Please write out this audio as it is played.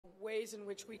ways in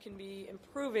which we can be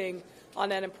improving on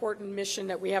that important mission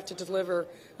that we have to deliver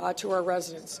to our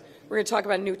residents. We're going to talk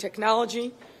about new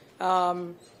technology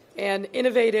and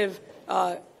innovative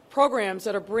programs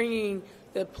that are bringing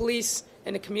the police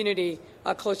and the community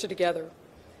closer together.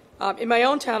 In my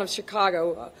own town of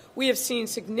Chicago, we have seen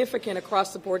significant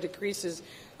across-the-board decreases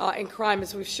in crime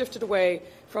as we've shifted away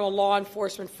from a law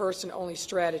enforcement first and only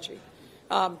strategy.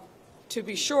 To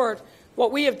be short,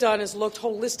 what we have done is looked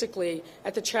holistically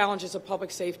at the challenges of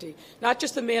public safety, not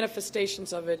just the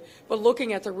manifestations of it, but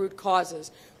looking at the root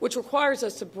causes, which requires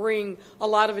us to bring a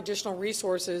lot of additional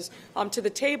resources to the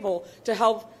table to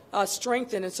help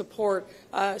strengthen and support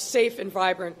safe and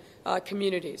vibrant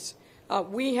communities.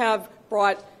 We have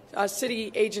brought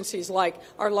city agencies like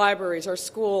our libraries, our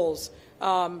schools,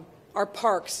 our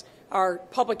parks, our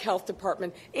public health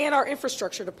department, and our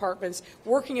infrastructure departments,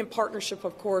 working in partnership,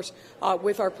 of course,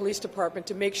 with our police department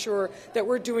to make sure that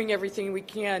we're doing everything we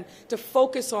can to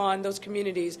focus on those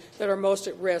communities that are most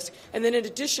at risk. And then in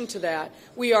addition to that,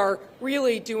 we are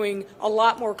really doing a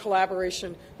lot more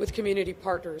collaboration with community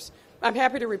partners. I'm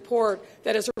happy to report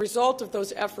that as a result of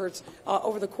those efforts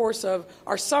over the course of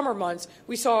our summer months,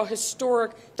 we saw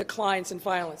historic declines in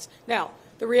violence. Now,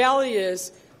 the reality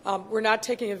is we're not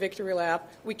taking a victory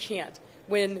lap. We can't.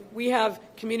 When we have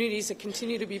communities that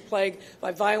continue to be plagued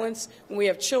by violence, when we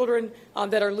have children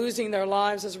that are losing their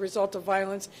lives as a result of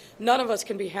violence, none of us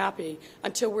can be happy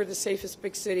until we're the safest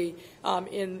big city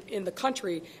in the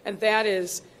country, and that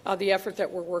is the effort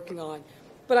that we're working on.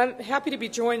 But I'm happy to be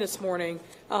joined this morning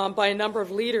by a number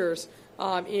of leaders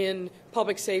in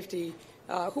public safety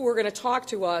who are going to talk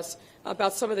to us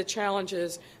about some of the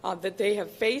challenges that they have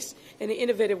faced and the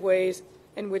innovative ways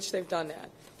in which they've done that.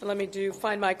 And let me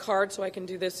find my card so I can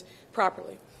do this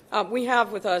properly. We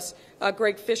have with us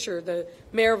Greg Fisher, the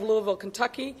Mayor of Louisville,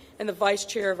 Kentucky, and the Vice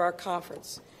Chair of our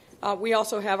conference. We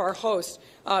also have our host,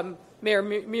 Mayor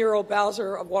Muriel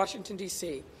Bowser of Washington,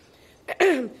 D.C.,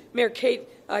 Mayor Kate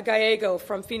Gallego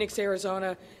from Phoenix,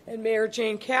 Arizona, and Mayor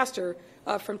Jane Castor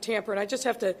from Tampa. And I just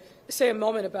have to say a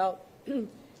moment about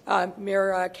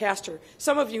Mayor Castor.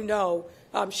 Some of you know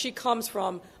she comes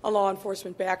from a law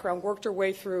enforcement background, worked her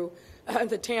way through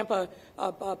the Tampa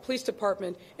Police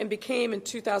Department, and became in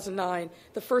 2009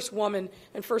 the first woman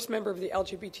and first member of the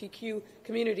LGBTQ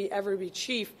community ever to be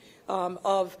chief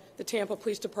of the Tampa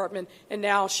Police Department, and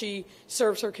now she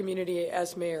serves her community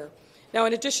as mayor. Now,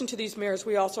 in addition to these mayors,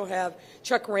 we also have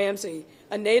Chuck Ramsey,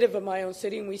 a native of my own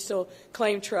city, and we still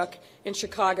claim Chuck in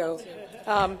Chicago,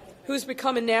 who's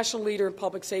become a national leader in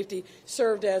public safety,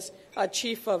 served as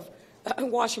chief of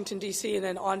Washington, D.C., and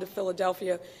then on to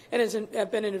Philadelphia, and has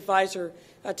been an advisor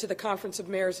to the Conference of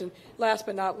Mayors. And last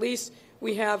but not least,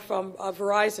 we have from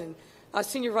Verizon,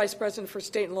 Senior Vice President for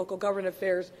State and Local Government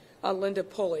Affairs, Linda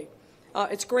Pulley.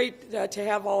 It's great to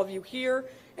have all of you here,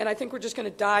 and I think we're just going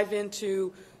to dive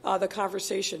into the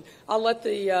conversation. I'll let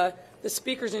the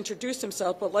speakers introduce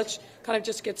themselves, but let's kind of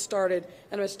just get started.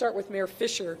 And I'm going to start with Mayor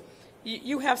Fisher.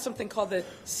 You have something called the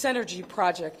Synergy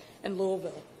Project in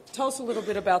Louisville. Tell us a little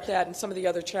bit about that and some of the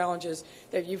other challenges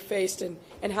that you've faced and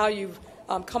how you've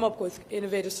come up with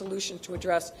innovative solutions to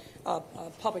address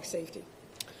public safety.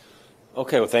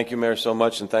 Okay, well, thank you, Mayor, so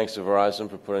much, and thanks to Verizon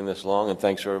for putting this along, and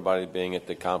thanks for everybody being at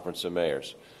the Conference of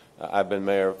Mayors. I've been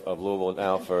mayor of Louisville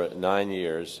now for 9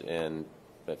 years, and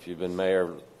if you've been mayor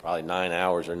probably 9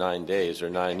 hours or 9 days or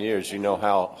 9 years, you know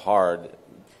how hard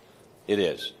it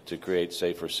is to create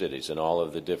safer cities and all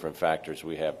of the different factors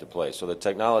we have to play. So the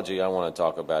technology I want to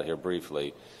talk about here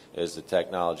briefly is the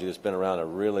technology that's been around a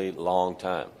really long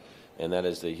time, and that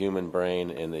is the human brain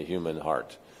and the human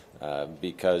heart.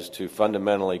 Because to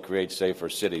fundamentally create safer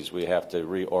cities, we have to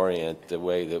reorient the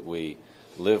way that we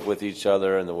live with each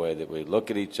other and the way that we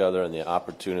look at each other and the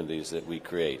opportunities that we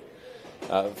create.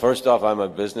 First off, I'm a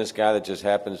business guy that just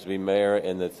happens to be mayor,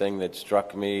 and the thing that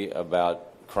struck me about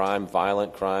crime,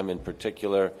 violent crime in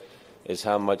particular, is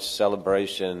how much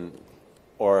celebration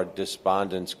or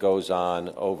despondence goes on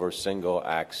over single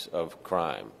acts of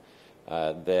crime.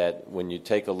 That when you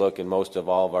take a look in most of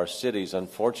all of our cities,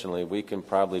 unfortunately, we can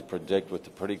probably predict with a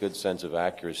pretty good sense of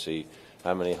accuracy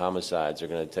how many homicides are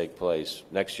going to take place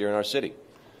next year in our city.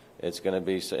 It's going to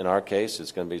be, in our case,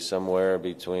 it's going to be somewhere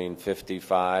between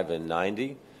 55 and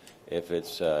 90 if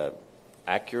it's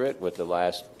accurate with the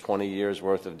last 20 years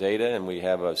worth of data, and we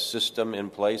have a system in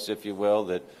place, if you will,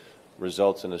 that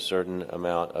results in a certain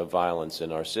amount of violence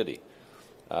in our city.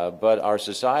 But our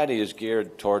society is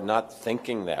geared toward not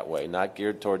thinking that way, not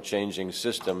geared toward changing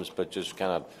systems, but just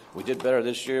kind of, we did better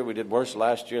this year, we did worse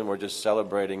last year, and we're just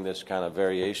celebrating this kind of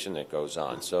variation that goes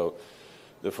on. So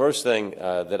the first thing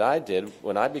that I did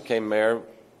when I became mayor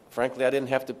frankly, I didn't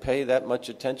have to pay that much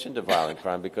attention to violent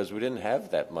crime because we didn't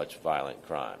have that much violent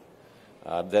crime.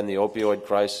 Then the opioid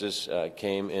crisis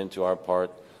came into our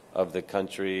part of the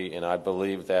country, and I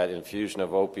believe that infusion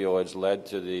of opioids led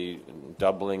to the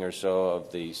doubling or so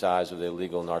of the size of the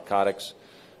illegal narcotics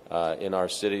in our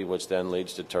city, which then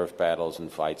leads to turf battles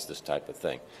and fights, this type of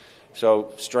thing.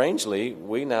 So strangely,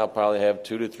 we now probably have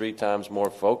 2 to 3 times more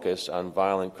focus on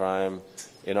violent crime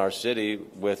in our city,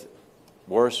 with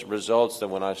worse results than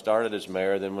when I started as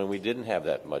mayor, than when we didn't have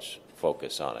that much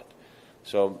focus on it.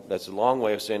 So that's a long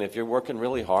way of saying, if you're working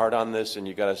really hard on this and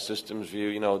you've got a systems view,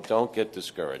 you know, don't get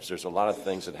discouraged. There's a lot of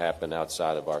things that happen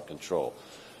outside of our control.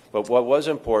 But what was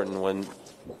important when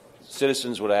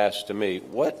citizens would ask to me,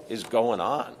 what is going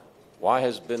on? Why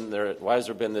has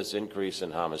there been this increase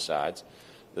in homicides?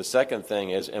 The second thing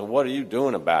is, and what are you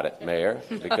doing about it, Mayor?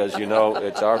 Because you know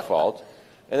it's our fault.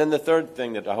 And then the third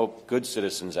thing that I hope good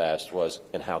citizens asked was,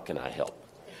 and how can I help?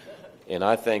 And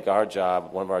I think our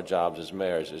job, one of our jobs as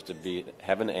mayors, is to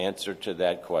have an answer to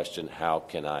that question, how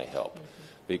can I help?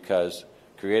 Because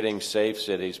creating safe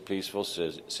cities, peaceful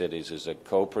cities is a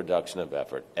co-production of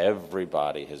effort.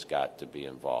 Everybody has got to be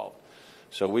involved.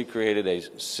 So we created a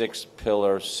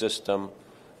 6-pillar system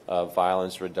of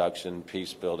violence reduction,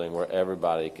 peace building, where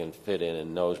everybody can fit in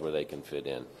and knows where they can fit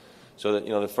in. So that, you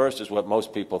know, the first is what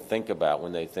most people think about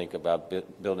when they think about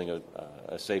building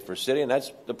a safer city, and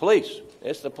that's the police.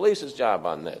 It's the police's job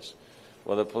on this.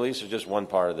 Well, the police is just one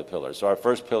part of the pillar. So our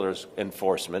first pillar is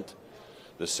enforcement.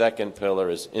 The second pillar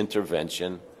is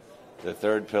intervention. The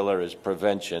third pillar is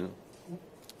prevention.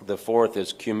 The fourth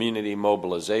is community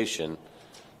mobilization.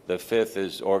 The fifth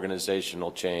is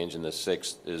organizational change, and the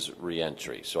sixth is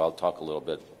reentry. So I'll talk a little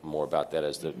bit more about that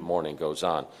as the morning goes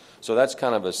on. So that's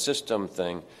kind of a system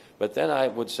thing. But then I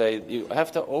would say you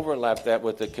have to overlap that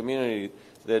with the community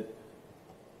that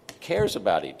cares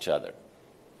about each other.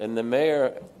 And the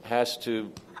mayor has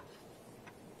to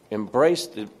embrace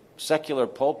the secular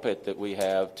pulpit that we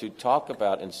have to talk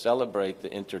about and celebrate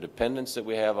the interdependence that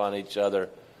we have on each other.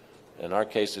 In our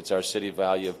case, it's our city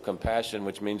value of compassion,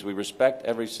 which means we respect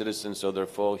every citizen so their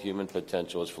full human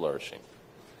potential is flourishing.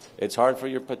 It's hard for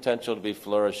your potential to be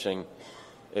flourishing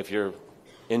if you're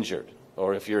injured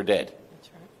or if you're dead.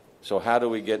 That's right. So how do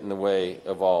we get in the way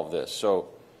of all of this? So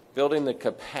building the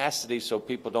capacity so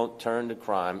people don't turn to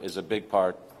crime is a big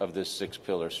part of this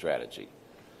 6-pillar strategy.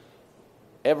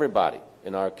 Everybody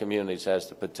in our communities has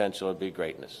the potential to be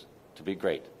greatness, to be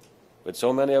great. But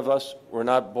so many of us were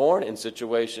not born in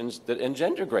situations that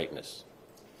engender greatness.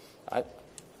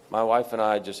 My wife and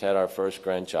I just had our first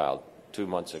grandchild 2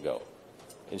 months ago,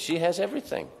 and she has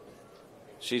everything.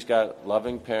 She's got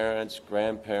loving parents,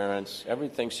 grandparents,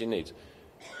 everything she needs.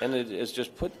 And it is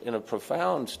just put in a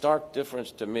profound, stark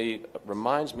difference to me,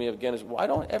 reminds me again, is why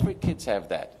don't every kids have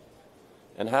that?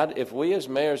 And if we as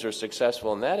mayors are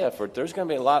successful in that effort, there's going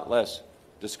to be a lot less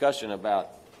discussion about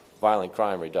violent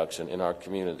crime reduction in our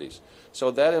communities. So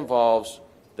that involves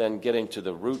then getting to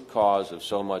the root cause of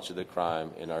so much of the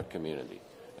crime in our community.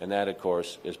 And that, of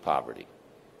course, is poverty.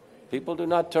 People do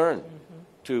not turn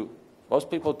most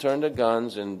people turn to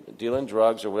guns and dealing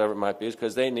drugs or whatever it might be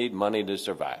because they need money to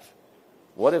survive.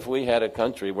 What if we had a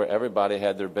country where everybody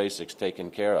had their basics taken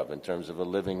care of in terms of a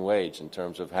living wage, in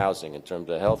terms of housing, in terms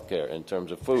of health care, in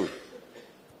terms of food?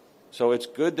 So it's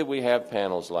good that we have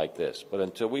panels like this, but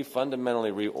until we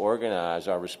fundamentally reorganize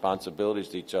our responsibilities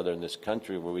to each other in this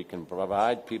country where we can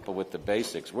provide people with the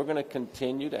basics, we're going to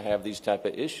continue to have these type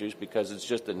of issues because it's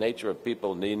just the nature of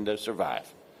people needing to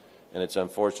survive. And it's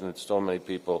unfortunate that so many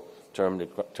people turn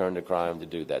to crime to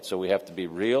do that. So we have to be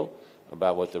real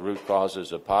about what the root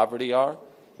causes of poverty are.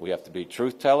 We have to be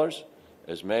truth tellers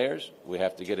as mayors. We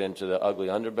have to get into the ugly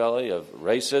underbelly of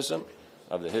racism,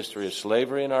 of the history of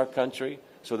slavery in our country,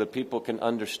 so that people can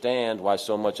understand why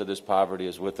so much of this poverty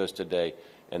is with us today,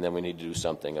 and then we need to do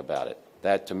something about it.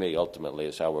 That, to me, ultimately,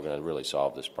 is how we're going to really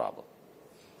solve this problem.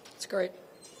 That's great.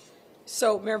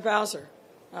 So, Mayor Bowser,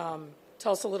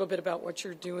 tell us a little bit about what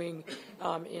you're doing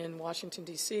in Washington,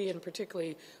 D.C., and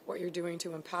particularly what you're doing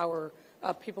to empower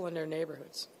people in their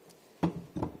neighborhoods.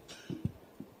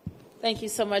 Thank you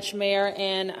so much, Mayor,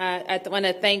 and I want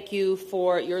to thank you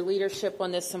for your leadership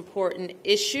on this important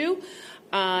issue.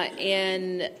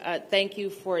 And thank you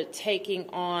for taking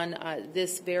on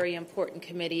this very important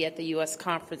committee at the U.S.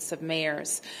 Conference of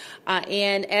Mayors.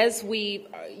 And as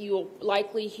you'll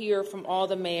likely hear from all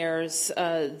the mayors,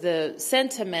 the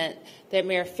sentiment that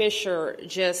Mayor Fisher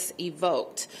just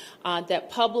evoked. that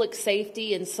public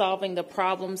safety and solving the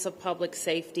problems of public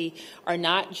safety are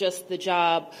not just the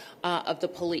job of the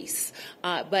police.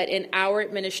 But in our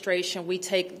administration, we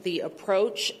take the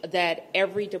approach that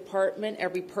every department,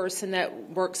 every person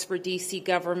that works for D.C.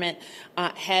 government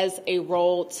has a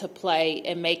role to play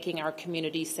in making our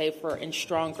community safer and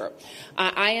stronger.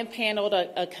 I impaneled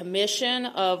a commission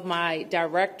of my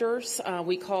directors.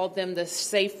 We called them the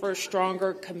Safer,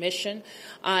 Stronger Commission.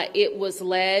 It was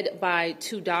led by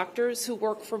 2 doctors who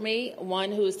work for me,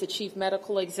 one who is the chief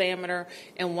medical examiner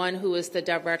and one who is the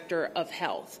director of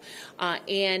health.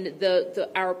 And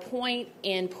our point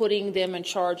in putting them in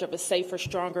charge of a Safer,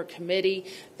 Stronger committee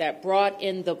that brought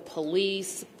in the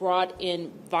police, brought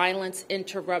in violence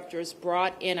interrupters,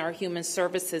 brought in our human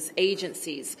services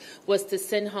agencies was to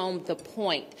send home the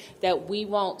point that we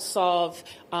won't solve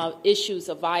issues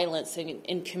of violence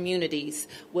in communities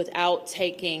without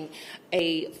taking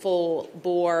a full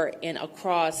bore and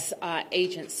across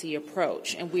agency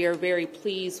approach. And we are very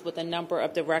pleased with a number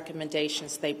of the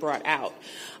recommendations they brought out.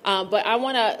 But I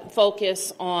want to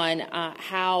focus on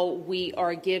how we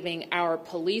are giving our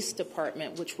police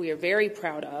department, which we are very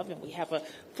proud of, and we have a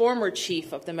former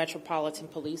chief of the Metropolitan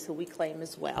Police, who we claim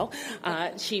as well,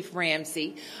 Chief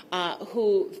Ramsey,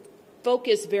 who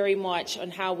focus very much on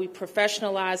how we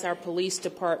professionalize our police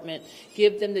department,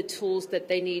 give them the tools that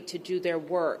they need to do their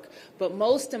work, but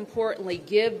most importantly,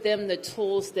 give them the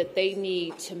tools that they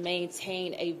need to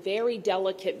maintain a very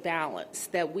delicate balance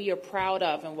that we are proud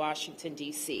of in Washington,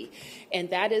 D.C.,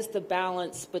 and that is the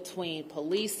balance between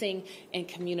policing and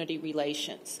community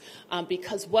relations.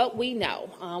 Because what we know,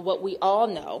 what we all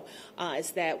know,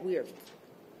 is that we're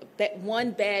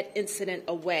one bad incident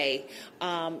away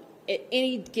at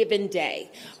any given day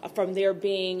from there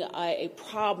being a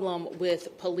problem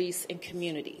with police and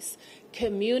communities.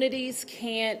 Communities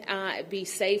can't be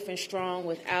safe and strong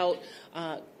without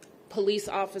police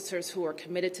officers who are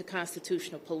committed to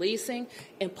constitutional policing,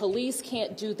 and police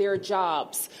can't do their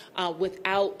jobs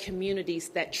without communities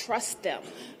that trust them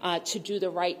to do the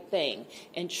right thing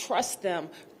and trust them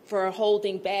for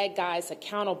holding bad guys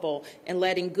accountable and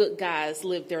letting good guys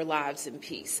live their lives in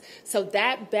peace. So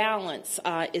that balance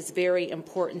is very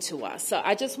important to us. So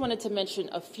I just wanted to mention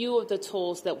a few of the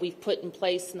tools that we've put in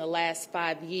place in the last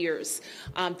 5 years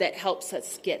that helps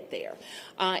us get there.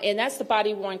 And that's the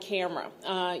body-worn camera.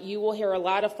 You will hear a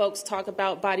lot of folks talk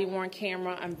about body-worn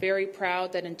camera. I'm very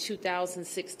proud that in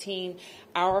 2016,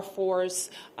 our force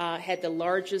had the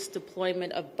largest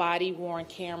deployment of body-worn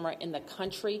camera in the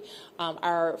country.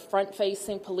 Our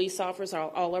front-facing police officers,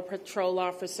 all our patrol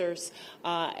officers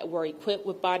were equipped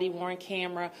with body-worn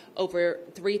camera. Over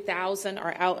 3,000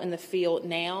 are out in the field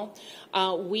now.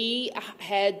 We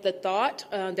had the thought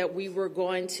that we were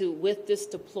going to, with this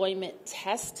deployment,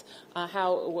 test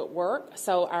how it would work.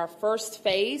 So our first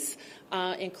phase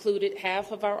included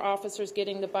half of our officers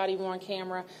getting the body-worn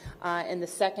camera, and the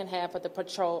second half of the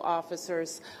patrol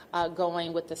officers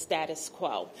going with the status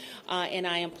quo. And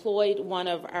I employed one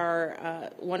of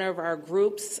our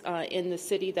groups in the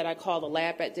city that I call the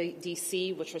Lab at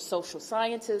DC, which are social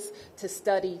scientists, to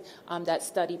study that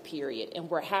study period. And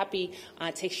we're happy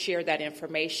to share that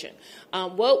information.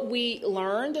 What we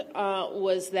learned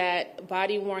was that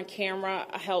body-worn camera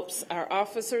helps our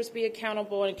officers be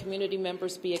accountable and community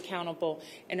members be accountable,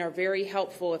 and are very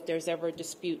helpful if there's ever a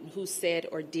dispute in who said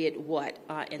or did what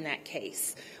in that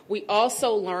case. We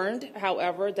also learned,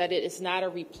 however, that it is not a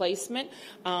replacement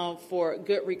for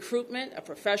good recruitment, a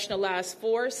professionalized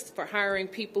force, for hiring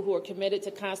people who are committed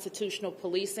to constitutional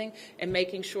policing and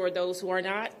making sure those who are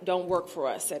not don't work for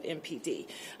us at MPD.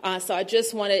 So I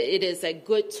just wanted, it is a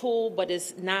good tool, but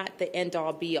it's not the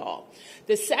end-all, be-all.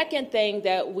 The second thing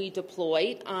that we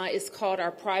deployed is called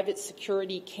our private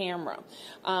security camera.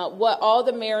 What all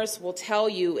the mayors will tell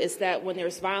you is that when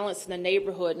there's violence in the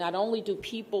neighborhood, not only do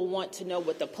people want to know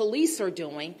what the police are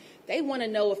doing, they want to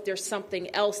know if there's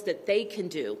something else that they can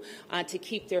do to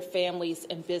keep their families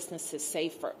and businesses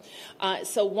safer.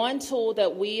 So one tool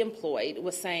that we employed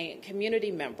was saying,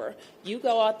 community member, you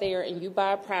go out there and you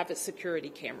buy a private security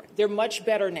camera. They're much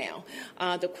better now.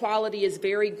 The quality is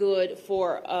very good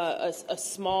for a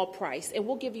small price, and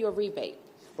we'll give you a rebate.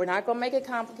 We're not going to make it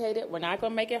complicated. We're not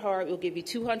going to make it hard. We'll give you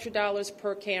 $200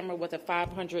 per camera with a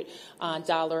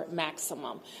 $500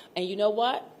 maximum. And you know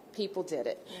what? people did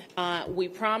it. We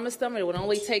promised them it would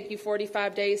only take you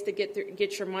 45 days to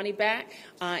get your money back.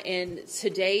 And to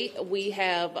date, we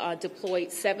have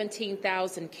deployed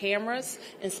 17,000 cameras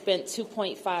and spent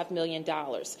 $2.5 million.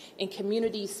 And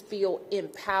communities feel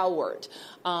empowered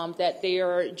that they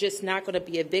are just not going to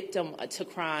be a victim to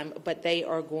crime, but they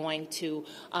are going to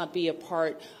be a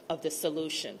part of the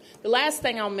solution. The last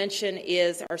thing I'll mention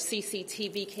is our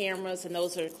CCTV cameras, and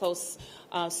those are close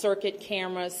circuit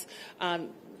cameras.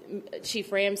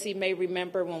 Chief Ramsey may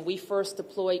remember when we first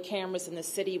deployed cameras in the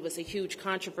city, it was a huge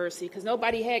controversy because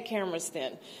nobody had cameras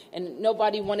then, and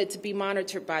nobody wanted to be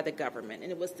monitored by the government.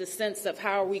 And it was the sense of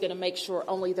how are we going to make sure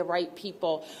only the right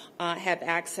people have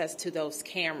access to those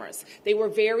cameras. They were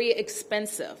very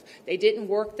expensive. They didn't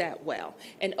work that well.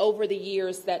 And over the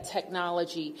years, that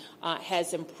technology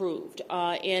has improved.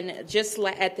 And just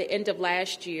at the end of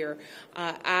last year,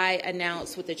 I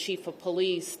announced with the Chief of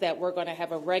Police that we're going to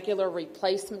have a regular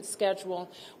replacement schedule.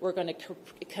 We're going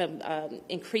to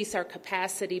increase our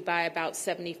capacity by about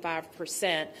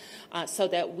 75% so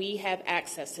that we have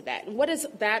access to that. And what is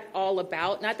that all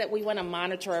about? Not that we want to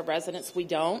monitor our residents, we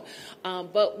don't,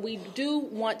 but we do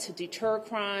want to deter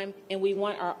crime, and we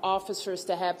want our officers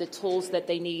to have the tools that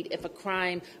they need if a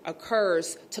crime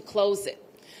occurs to close it.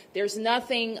 There's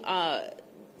nothing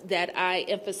that I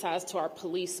emphasize to our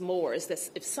police more is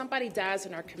that if somebody dies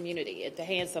in our community at the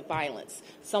hands of violence,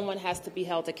 someone has to be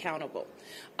held accountable.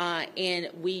 And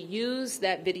we use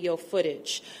that video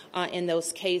footage in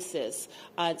those cases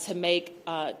to make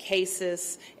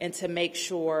cases and to make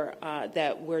sure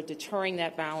that we're deterring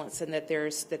that violence and that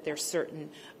there's certain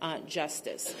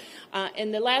justice.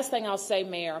 And the last thing I'll say,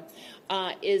 Mayor,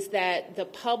 is that the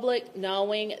public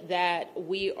knowing that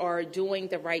we are doing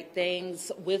the right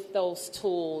things with those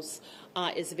tools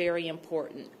is very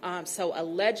important. So a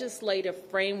legislative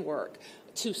framework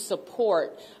to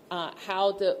support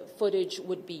how the footage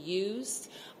would be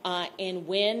used and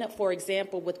when, for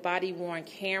example, with body-worn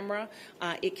camera,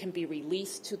 it can be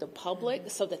released to the public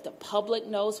so that the public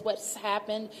knows what's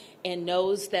happened and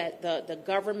knows that the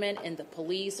government and the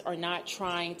police are not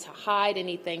trying to hide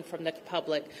anything from the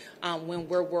public when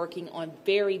we're working on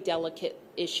very delicate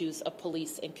issues of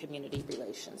police and community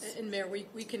relations. And Mayor,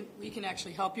 we can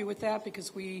actually help you with that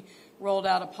because we rolled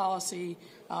out a policy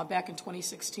back in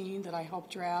 2016 that I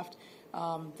helped draft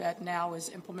that now is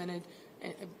implemented.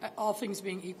 All things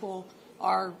being equal,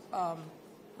 our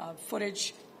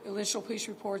footage, initial police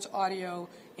reports, audio,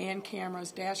 and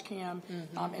cameras, dash cam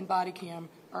and body cam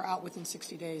are out within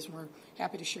 60 days, and we're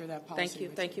happy to share that policy. Thank you.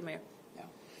 Thank you, Mayor. Yeah.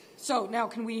 So now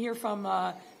can we hear from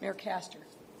Mayor Castor?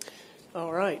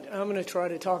 All right. I'm going to try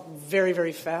to talk very,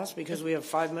 very fast because we have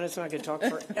 5 minutes and I could talk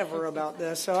forever about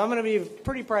this. So I'm going to be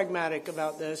pretty pragmatic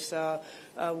about this.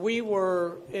 We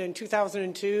were in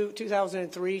 2002,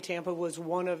 2003, Tampa was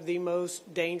one of the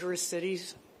most dangerous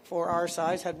cities for our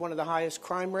size, had one of the highest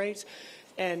crime rates,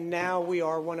 and now we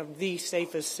are one of the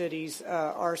safest cities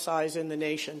our size in the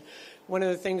nation. One of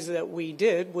the things that we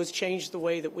did was change the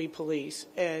way that we police.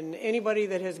 And anybody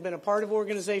that has been a part of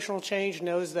organizational change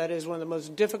knows that is one of the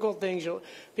most difficult things.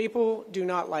 People do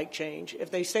not like change. If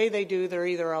they say they do, they're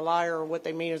either a liar or what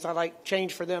they mean is I like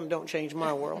change for them, don't change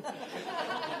my world.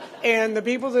 And the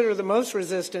people that are the most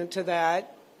resistant to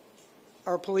that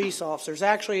are police officers.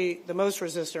 Actually, the most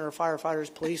resistant are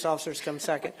firefighters. Police officers come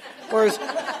second. Whereas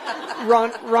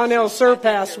Ronell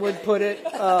Surpass would put it,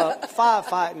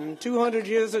 firefighting, 200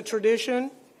 years of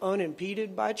tradition,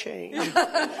 unimpeded by change.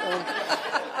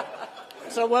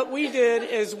 So what we did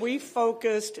is we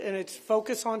focused, and it's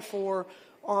focus on four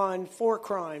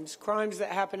crimes that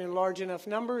happen in large enough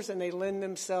numbers and they lend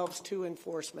themselves to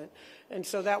enforcement. And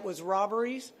so that was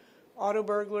robberies, auto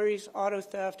burglaries, auto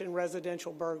theft, and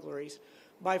residential burglaries.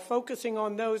 By focusing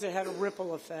on those, it had a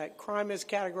ripple effect. Crime is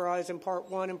categorized in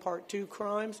Part 1 and Part 2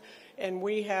 crimes, and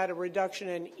we had a reduction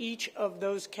in each of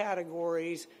those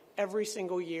categories every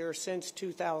single year since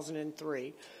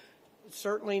 2003.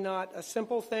 Certainly not a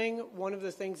simple thing. One of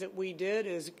the things that we did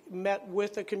is met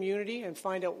with the community and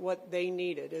find out what they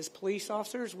needed. As police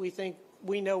officers, we think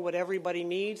we know what everybody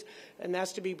needs, and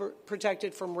that's to be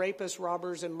protected from rapists,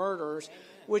 robbers, and murderers,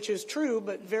 which is true,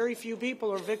 but very few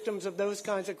people are victims of those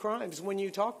kinds of crimes. When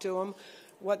you talk to them,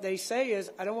 what they say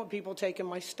is, I don't want people taking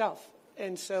my stuff.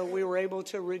 And so we were able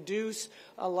to reduce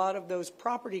a lot of those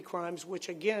property crimes, which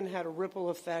again had a ripple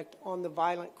effect on the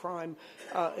violent crime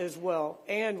as well.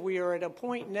 And we are at a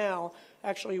point now,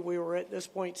 actually we were at this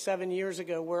point 7 years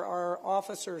ago, where our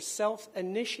officers'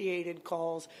 self-initiated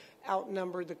calls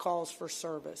outnumbered the calls for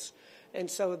service. And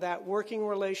so that working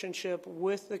relationship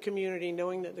with the community,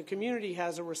 knowing that the community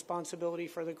has a responsibility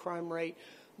for the crime rate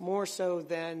more so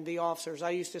than the officers.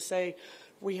 I used to say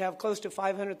we have close to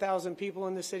 500,000 people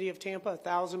in the city of Tampa,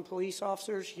 1,000 police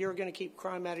officers. You're going to keep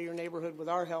crime out of your neighborhood with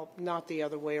our help, not the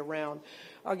other way around.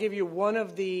 I'll give you one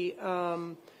of the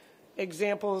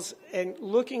examples, and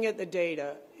looking at the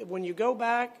data. When you go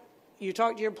back, you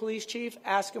talk to your police chief,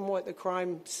 ask them what the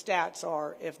crime stats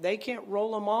are. If they can't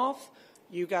roll them off,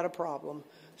 you got a problem.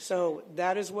 So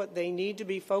that is what they need to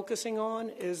be focusing on,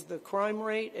 is the crime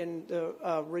rate and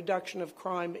the reduction of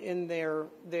crime in their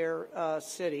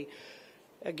city.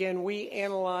 Again, we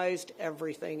analyzed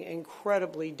everything,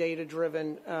 incredibly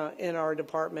data-driven in our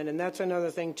department, and that's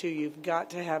another thing, too. You've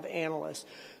got to have analysts.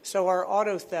 So our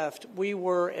auto theft, we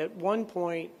were at one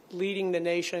point leading the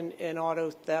nation in auto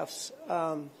thefts.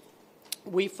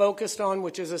 We focused on,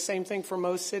 which is the same thing for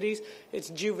most cities, it's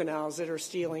juveniles that are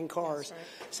stealing cars. Right.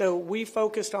 So we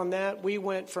focused on that. We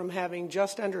went from having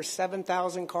just under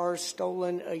 7,000 cars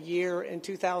stolen a year in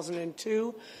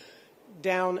 2002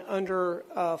 down under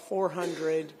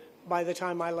 400 by the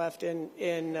time I left in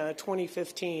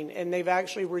 2015. And they've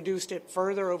actually reduced it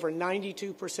further, over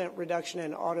 92% reduction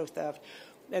in auto theft.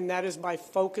 And that is by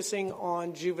focusing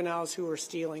on juveniles who are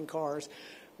stealing cars.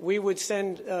 We would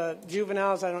send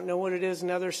juveniles, I don't know what it is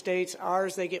in other states.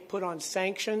 Ours, they get put on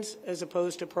sanctions as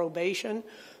opposed to probation.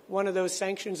 One of those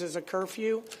sanctions is a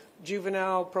curfew.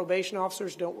 Juvenile probation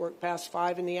officers don't work past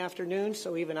 5 in the afternoon,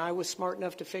 so even I was smart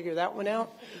enough to figure that one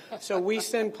out. So we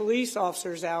send police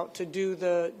officers out to do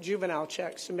the juvenile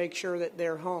checks to make sure that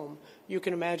they're home. You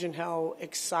can imagine how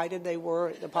excited they were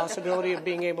at the possibility of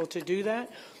being able to do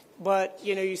that. But,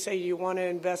 you know, you say you want to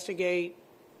investigate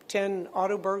 10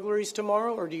 auto burglaries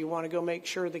tomorrow, or do you want to go make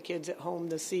sure the kid's at home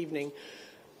this evening?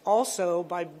 Also,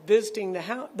 by visiting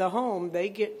the home, they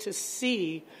get to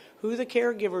see who the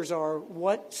caregivers are,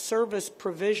 what service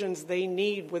provisions they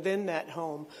need within that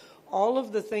home, all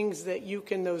of the things that you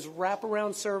can, those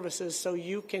wraparound services, so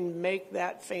you can make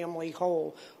that family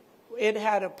whole. It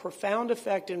had a profound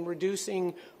effect in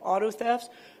reducing auto thefts,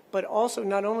 but also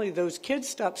not only those kids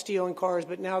stop stealing cars,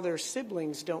 but now their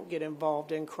siblings don't get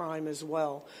involved in crime as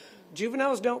well.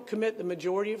 Juveniles don't commit the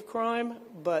majority of crime,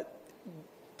 but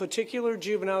particular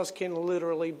juveniles can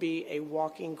literally be a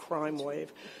walking crime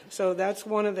wave. So that's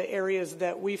one of the areas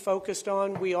that we focused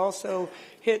on. We also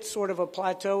hit sort of a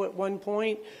plateau at one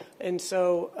point, and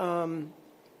so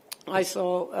I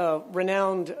saw a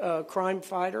renowned crime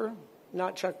fighter,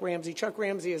 not Chuck Ramsey. Chuck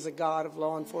Ramsey is a god of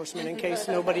law enforcement, in case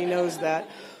nobody knows that.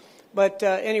 But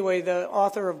anyway, the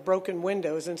author of Broken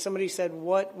Windows, and somebody said,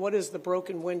 what is the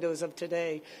broken windows of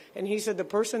today? And he said the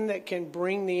person that can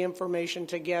bring the information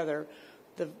together.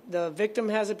 The victim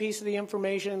has a piece of the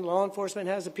information, law enforcement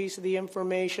has a piece of the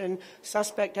information,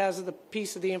 suspect has a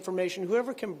piece of the information.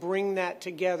 Whoever can bring that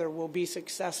together will be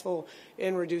successful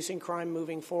in reducing crime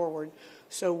moving forward.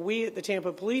 So we at the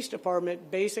Tampa Police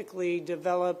Department basically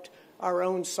developed our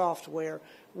own software.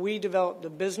 We developed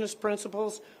the business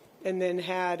principles and then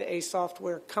had a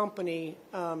software company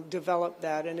develop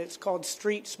that, and it's called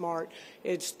Street Smart.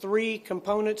 It's 3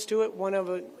 components to it. One of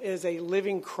it is a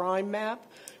living crime map,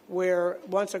 where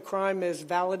once a crime is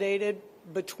validated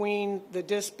between the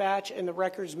dispatch and the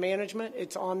records management,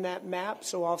 it's on that map,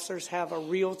 so officers have a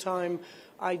real-time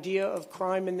idea of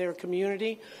crime in their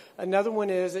community. Another one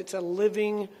is it's a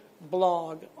living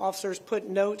blog. Officers put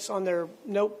notes on their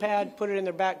notepad, put it in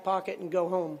their back pocket, and go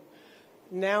home.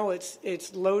 Now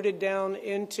it's loaded down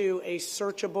into a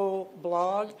searchable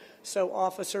blog. So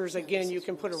officers, again, you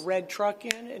can put a red truck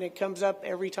in, and it comes up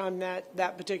every time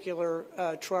that particular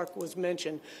truck was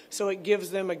mentioned. So it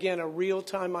gives them, again, a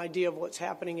real-time idea of what's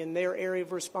happening in their area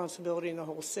of responsibility in the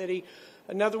whole city.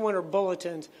 Another one are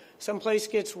bulletins. Someplace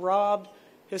gets robbed.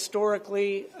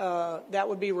 Historically, that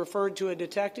would be referred to a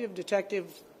detective.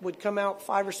 Detective would come out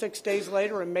 5 or 6 days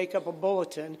later and make up a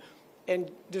bulletin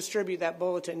and distribute that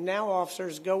bulletin. Now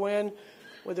officers go in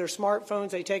with their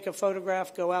smartphones, they take a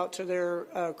photograph, go out to their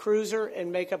cruiser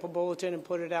and make up a bulletin and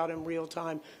put it out in real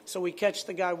time. So we catch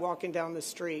the guy walking down the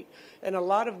street. And a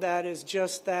lot of that is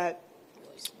just that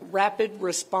rapid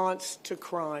response to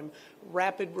crime.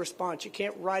 Rapid response. You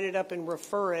can't write it up and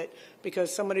refer it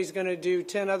because somebody's going to do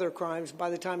 10 other crimes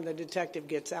by the time the detective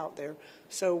gets out there.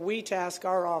 So we task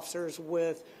our officers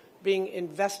with being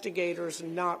investigators,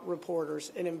 not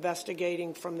reporters, and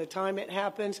investigating from the time it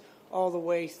happens all the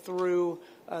way through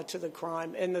to the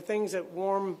crime. And the things that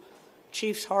warm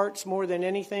chiefs' hearts more than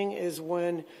anything is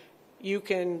when you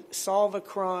can solve a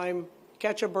crime,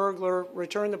 catch a burglar,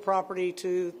 return the property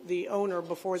to the owner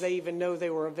before they even know they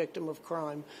were a victim of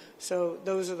crime. So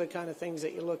those are the kind of things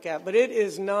that you look at. But it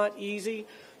is not easy.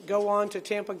 Go on to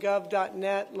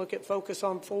tampagov.net, look at Focus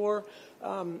on 4.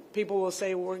 People will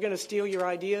say, well, we're going to steal your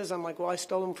ideas. I'm like, well, I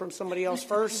stole them from somebody else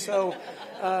first. So,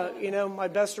 my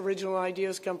best original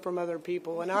ideas come from other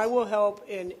people. And I will help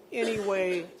in any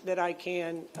way that I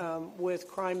can with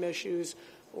crime issues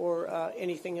or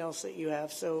anything else that you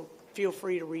have. So feel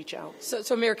free to reach out.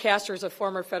 So Mayor Castor is a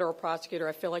former federal prosecutor.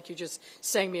 I feel like you just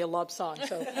sang me a love song.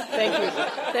 So thank you.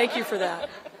 Thank you for that.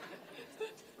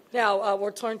 Now,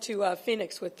 we'll turn to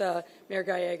Phoenix with Mayor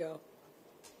Gallego.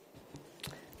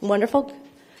 Wonderful.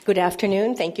 Good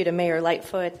afternoon. Thank you to Mayor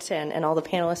Lightfoot and all the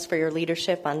panelists for your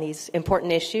leadership on these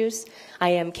important issues. I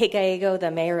am Kate Gallego,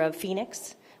 the mayor of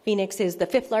Phoenix. Phoenix is the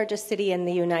 5th largest city in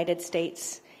the United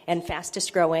States and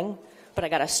fastest growing. But I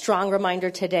got a strong reminder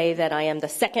today that I am the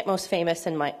 2nd most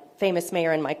famous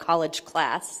mayor in my college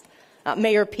class.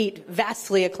 Mayor Pete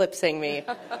vastly eclipsing me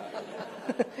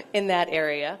in that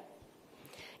area.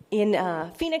 In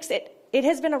Phoenix, it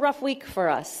has been a rough week for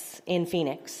us in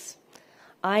Phoenix.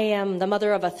 I am the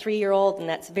mother of a 3-year-old, and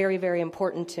that's very, very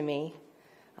important to me.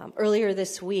 Earlier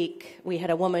this week, we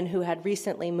had a woman who had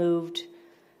recently moved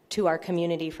to our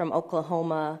community from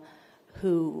Oklahoma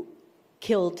who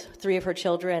killed 3 of her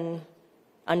children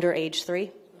under age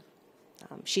 3.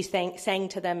 She sang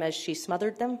to them as she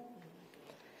smothered them.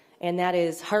 And that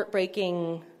is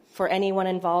heartbreaking for anyone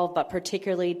involved, but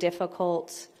particularly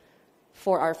difficult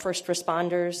for our first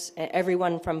responders,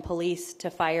 everyone from police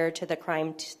to fire to the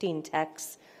crime scene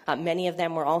techs. Many of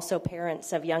them were also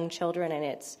parents of young children, and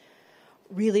it's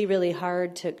really, really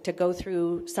hard to go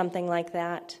through something like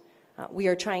that. We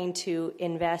are trying to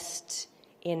invest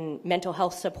in mental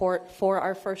health support for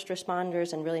our first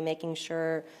responders and really making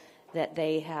sure that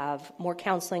they have more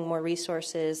counseling, more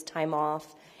resources, time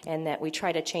off, and that we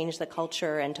try to change the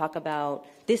culture and talk about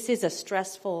this is a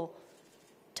stressful,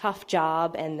 tough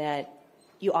job and that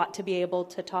you ought to be able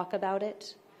to talk about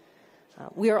it.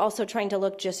 We are also trying to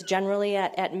look just generally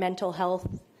at mental health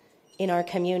in our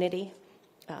community.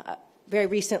 Very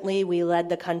recently, we led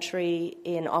the country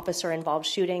in officer-involved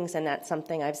shootings, and that's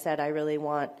something I've said I really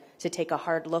want to take a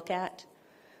hard look at.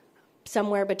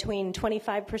 Somewhere between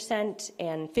 25%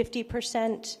 and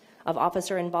 50% of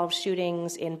officer-involved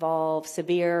shootings involve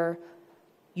severe,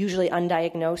 usually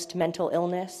undiagnosed mental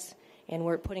illness, and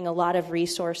we're putting a lot of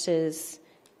resources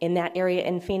in that area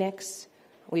in Phoenix.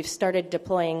 We've started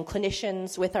deploying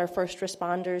clinicians with our first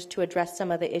responders to address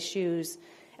some of the issues,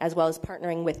 as well as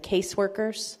partnering with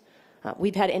caseworkers.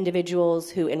 We've had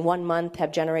individuals who in 1 month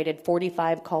have generated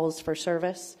 45 calls for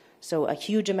service, so a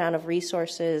huge amount of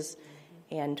resources,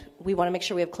 and we want to make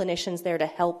sure we have clinicians there to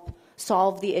help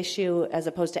solve the issue as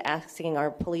opposed to asking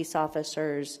our police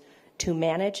officers to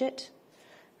manage it.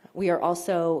 We are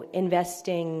also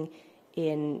investing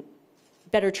in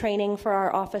better training for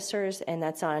our officers, and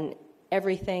that's on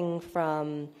everything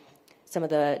from some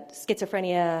of the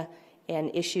schizophrenia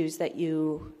and issues that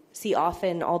you see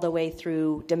often all the way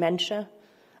through dementia.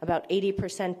 About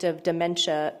 80% of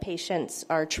dementia patients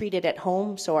are treated at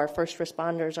home, so our first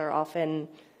responders are often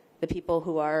the people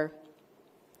who are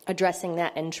addressing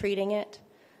that and treating it.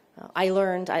 I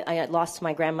lost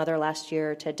my grandmother last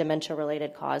year to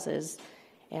dementia-related causes,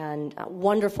 and a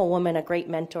wonderful woman, a great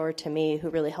mentor to me who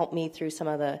really helped me through some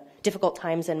of the difficult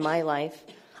times in my life.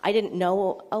 I didn't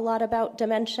know a lot about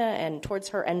dementia, and towards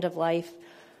her end of life,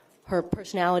 her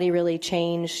personality really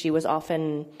changed. She was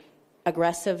often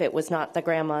aggressive. It was not the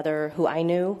grandmother who I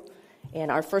knew,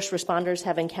 and our first responders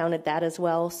have encountered that as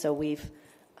well, so we've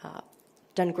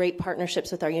done great partnerships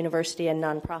with our university and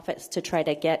nonprofits to try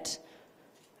to get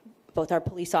both our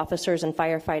police officers and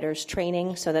firefighters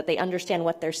training so that they understand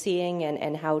what they're seeing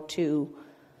and how to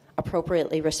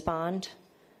appropriately respond.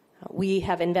 We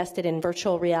have invested in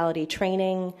virtual reality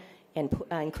training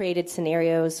and created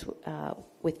scenarios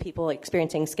with people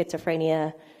experiencing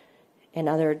schizophrenia and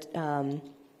other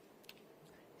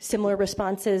similar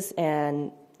responses,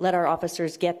 and let our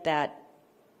officers get that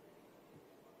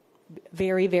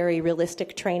very, very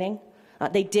realistic training.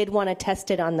 They did want to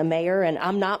test it on the mayor, and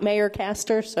I'm not Mayor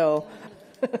Castor, so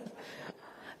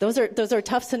those are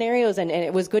tough scenarios, and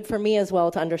it was good for me as well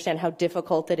to understand how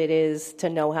difficult it is to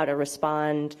know how to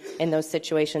respond in those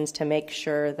situations to make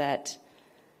sure that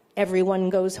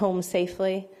everyone goes home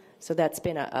safely. So that's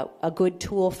been a good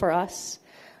tool for us.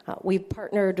 We've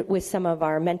partnered with some of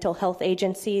our mental health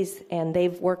agencies, and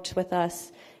they've worked with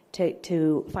us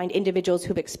to find individuals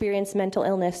who've experienced mental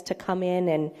illness to come in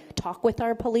and talk with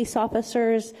our police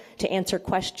officers, to answer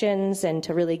questions, and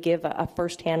to really give a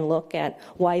firsthand look at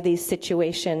why these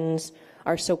situations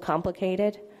are so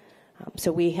complicated.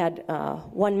 So we had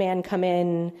one man come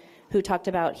in who talked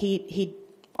about he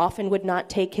often would not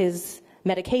take his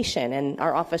medication, and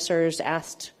our officers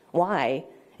asked why.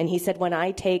 And he said, when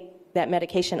I take that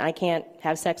medication, I can't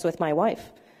have sex with my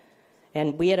wife.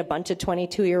 And we had a bunch of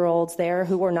 22-year-olds there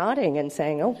who were nodding and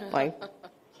saying, oh,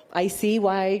 I see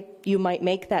why you might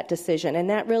make that decision. And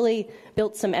that really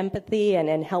built some empathy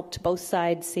and helped both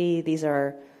sides see these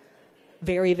are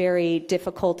very, very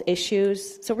difficult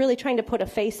issues. So really trying to put a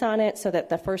face on it so that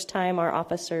the first time our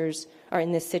officers are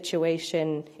in this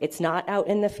situation, it's not out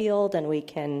in the field and we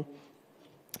can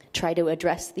try to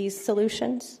address these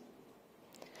solutions.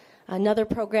 Another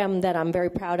program that I'm very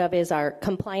proud of is our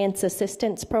compliance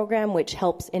assistance program, which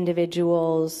helps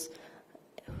individuals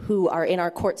who are in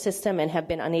our court system and have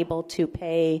been unable to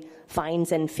pay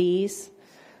fines and fees.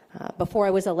 Before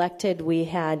I was elected, we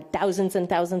had thousands and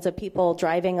thousands of people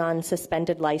driving on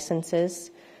suspended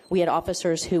licenses. We had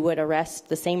officers who would arrest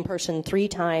the same person 3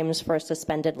 times for a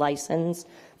suspended license.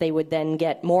 They would then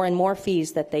get more and more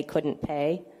fees that they couldn't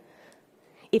pay.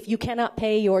 If you cannot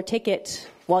pay your ticket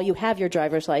while you have your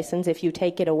driver's license, if you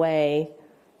take it away,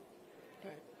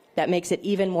 that makes it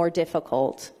even more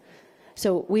difficult.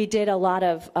 So we did a lot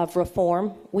of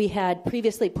reform. We had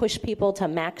previously pushed people to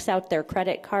max out their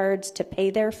credit cards to pay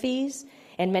their fees,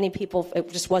 and many people, it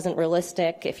just wasn't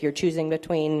realistic if you're choosing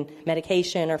between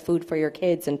medication or food for your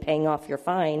kids and paying off your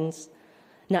fines.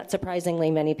 Not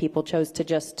surprisingly, many people chose to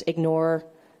just ignore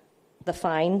the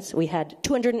fines. We had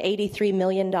 $283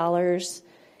 million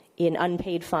in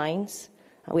unpaid fines.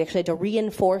 We actually had to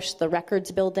reinforce the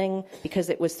records building because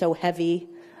it was so heavy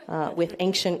with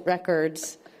ancient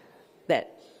records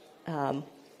that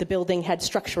the building had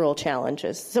structural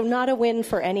challenges. So not a win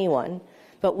for anyone.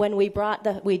 But when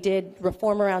we did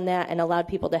reform around that and allowed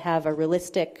people to have a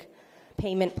realistic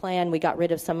payment plan, we got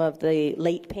rid of some of the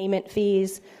late payment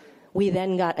fees. We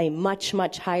then got a much,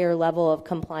 much higher level of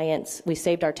compliance. We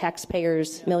saved our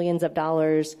taxpayers millions of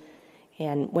dollars.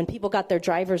 And when people got their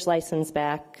driver's license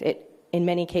back, it, in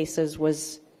many cases,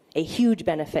 was a huge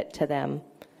benefit to them.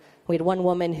 We had one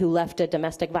woman who left a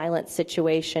domestic violence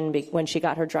situation when she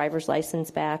got her driver's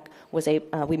license back.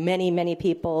 Many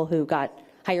people who got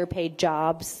higher paid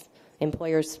jobs.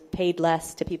 Employers paid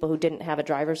less to people who didn't have a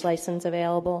driver's license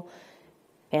available.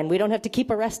 And we don't have to keep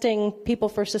arresting people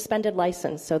for suspended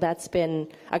license. So that's been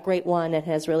a great one and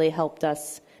has really helped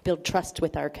us build trust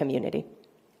with our community.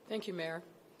 Thank you, Mayor.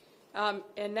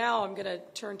 And now I'm going to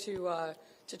turn to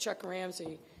Chuck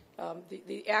Ramsey.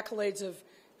 The accolades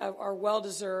are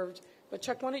well-deserved. But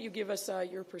Chuck, why don't you give us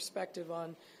your perspective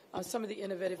on some of the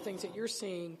innovative things that you're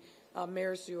seeing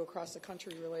mayors do across the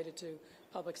country related to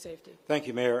public safety? Thank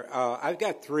you, Mayor. I've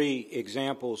got 3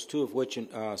 examples, 2 of which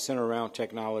center around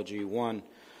technology, one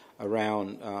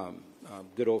around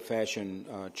good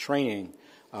old-fashioned training,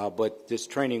 but this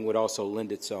training would also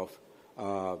lend itself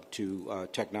to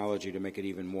technology to make it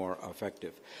even more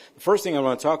effective. The first thing I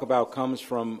want to talk about comes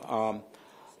from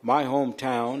my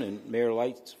hometown and Mayor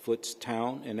Lightfoot's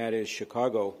town, and that is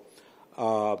Chicago,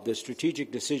 the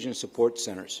Strategic Decision Support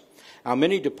Centers. Now,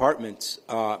 many departments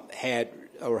had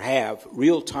or have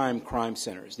real-time crime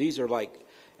centers. These are like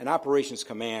an operations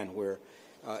command where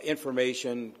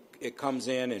information, it comes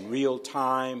in real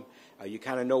time. You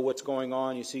kind of know what's going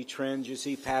on. You see trends, you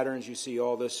see patterns, you see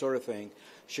all this sort of thing.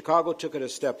 Chicago took it a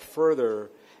step further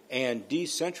and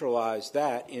decentralized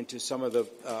that into some of the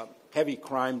heavy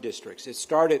crime districts. It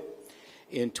started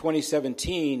in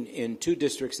 2017 in 2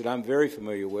 districts that I'm very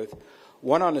familiar with.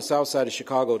 One on the south side of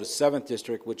Chicago, the 7th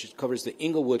District, which covers the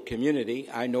Inglewood community.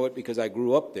 I know it because I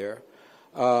grew up there.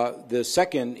 The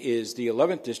second is the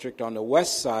 11th District on the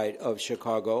west side of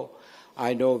Chicago.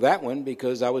 I know that one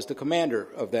because I was the commander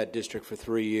of that district for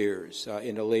 3 years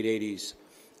in the late 80s.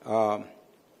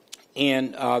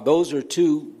 And those are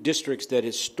 2 districts that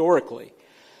historically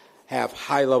have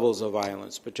high levels of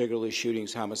violence, particularly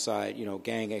shootings, homicide,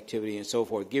 gang activity, and so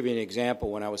forth. I'll give you an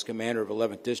example. When I was commander of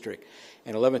 11th District,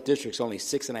 and 11th District's only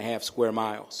 6.5 square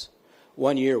miles.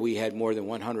 One year we had more than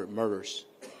 100 murders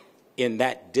in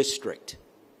that district.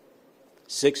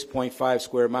 6.5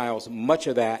 square miles, much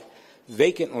of that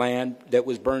vacant land that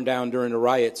was burned down during the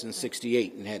riots in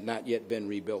 '68 and had not yet been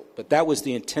rebuilt. But that was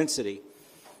the intensity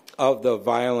of the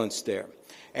violence there.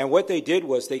 And what they did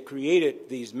was they created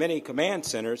these many command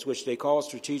centers, which they call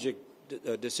strategic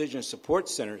decision support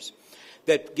centers,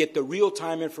 that get the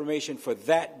real-time information for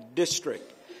that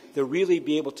district to really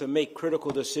be able to make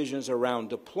critical decisions around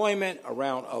deployment,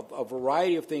 around a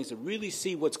variety of things, to really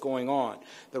see what's going on.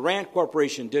 The Rand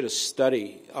Corporation did a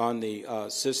study on the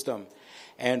system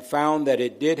and found that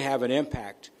it did have an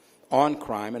impact on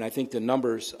crime, and I think the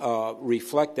numbers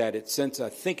reflect that. It's since, I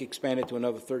think, expanded to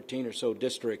another 13 or so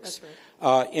districts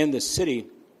in the city.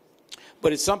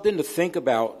 But it's something to think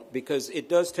about because it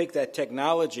does take that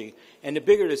technology, and the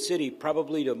bigger the city,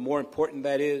 probably the more important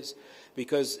that is,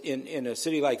 because in a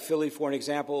city like Philly, for an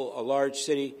example, a large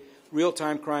city,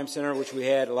 real-time crime center, which we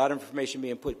had, a lot of information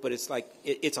being put, but it's like,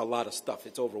 it's a lot of stuff.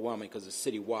 It's overwhelming because it's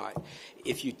citywide.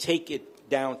 If you take it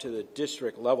down to the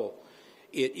district level,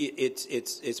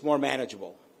 it's more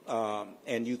manageable,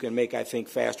 and you can make, I think,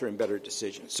 faster and better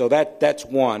decisions. So that's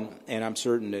one, and I'm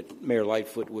certain that Mayor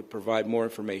Lightfoot would provide more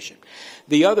information.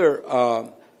 The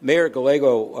other, Mayor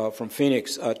Gallego from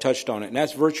Phoenix touched on it, and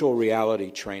that's virtual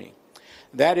reality training.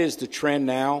 That is the trend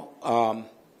now,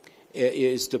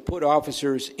 is to put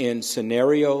officers in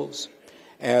scenarios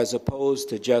as opposed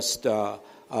to just the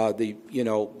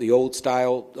old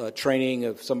style training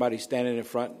of somebody standing in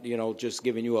front, just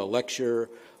giving you a lecture,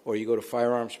 or you go to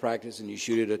firearms practice and you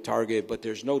shoot at a target, but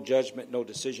there's no judgment, no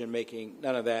decision making,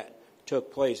 none of that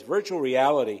took place. Virtual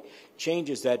reality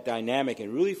changes that dynamic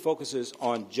and really focuses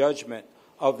on judgment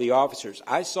of the officers.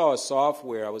 I saw a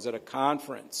software, I was at a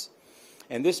conference,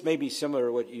 and this may be similar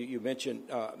to what you mentioned,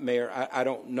 Mayor, I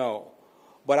don't know,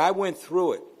 but I went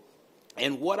through it,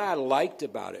 and what I liked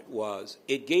about it was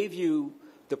it gave you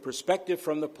the perspective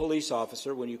from the police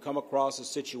officer when you come across a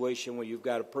situation where you've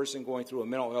got a person going through a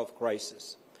mental health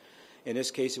crisis. In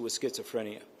this case, it was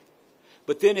schizophrenia.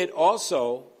 But then it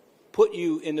also put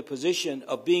you in the position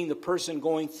of being the person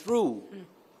going through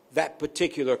that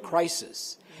particular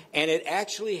crisis. And it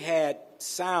actually had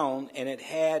sound, and it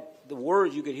had the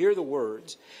words, you could hear the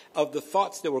words of the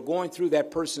thoughts that were going through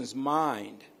that person's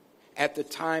mind at the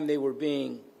time they were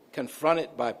being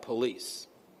confronted by police.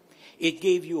 It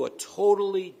gave you a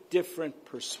totally different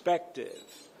perspective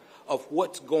of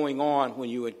what's going on when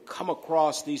you had come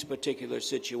across these particular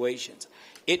situations.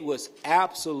 It was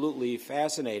absolutely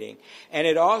fascinating. And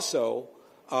it also,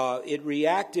 it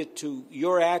reacted to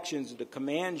your actions, the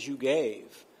commands you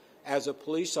gave as a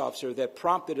police officer that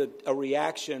prompted a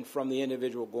reaction from the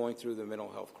individual going through the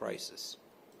mental health crisis.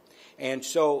 And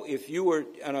so if you were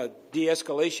on a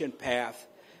de-escalation path,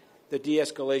 the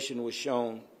de-escalation was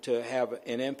shown to have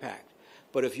an impact.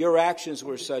 But if your actions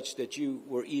were such that you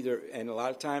were either, and a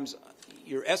lot of times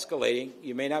you're escalating,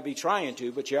 you may not be trying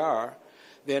to, but you are,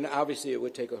 then obviously it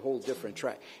would take a whole different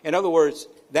track. In other words,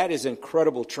 that is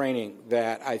incredible training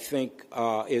that I think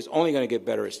is only going to get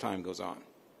better as time goes on.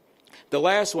 The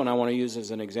last one I want to use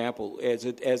as an example,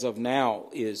 as of now,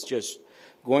 is just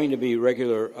going to be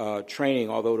regular training,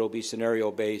 although it'll be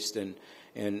scenario-based and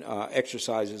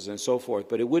exercises and so forth,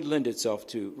 but it would lend itself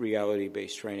to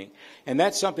reality-based training. And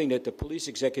that's something that the Police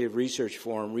Executive Research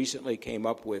Forum recently came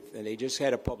up with, and they just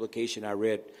had a publication I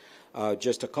read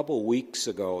just a couple of weeks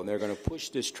ago, and they're going to push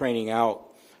this training out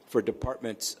for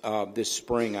departments this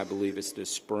spring. I believe it's this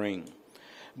spring.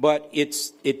 But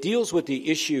it deals with the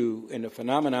issue and the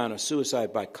phenomenon of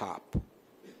suicide by cop,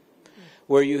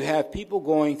 where you have people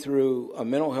going through a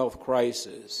mental health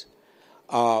crisis.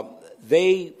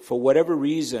 They, for whatever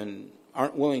reason,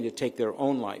 aren't willing to take their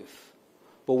own life,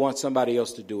 but want somebody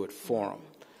else to do it for them.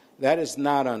 That is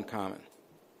not uncommon.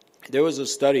 There was a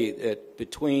study that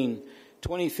between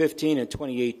 2015 and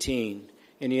 2018,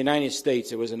 in the United States,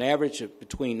 there was an average of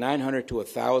between 900 to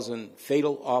 1,000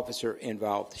 fatal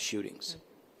officer-involved shootings.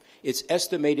 It's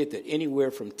estimated that anywhere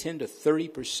from 10 to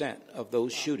 30% of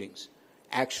those shootings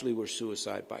actually were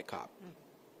suicide by cop.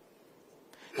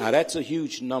 Now, that's a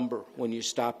huge number when you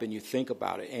stop and you think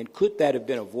about it. And could that have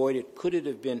been avoided? Could it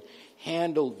have been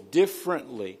handled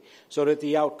differently so that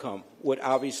the outcome would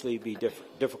obviously be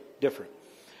different?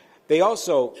 They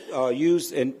also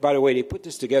used, and by the way, they put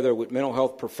this together with mental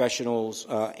health professionals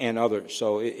and others.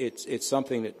 So it's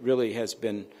something that really has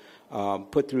been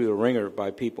put through the ringer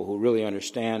by people who really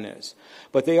understand this.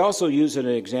 But they also use an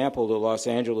example, the Los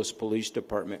Angeles Police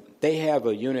Department. They have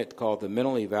a unit called the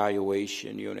Mental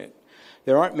Evaluation Unit.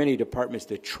 There aren't many departments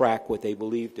that track what they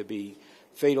believe to be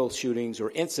fatal shootings or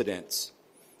incidents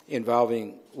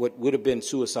involving what would have been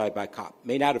suicide by cop.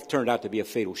 May not have turned out to be a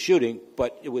fatal shooting,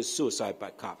 but it was suicide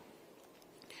by cop.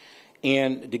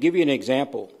 And to give you an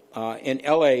example, in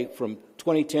L.A. from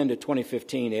 2010 to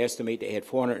 2015, they estimate they had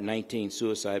 419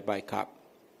 suicide by cop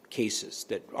cases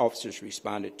that officers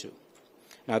responded to.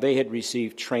 Now, they had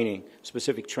received training,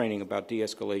 specific training about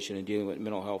de-escalation and dealing with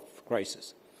mental health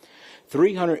crisis.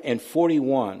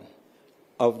 341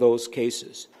 of those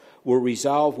cases were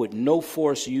resolved with no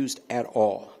force used at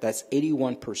all. That's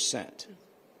 81%.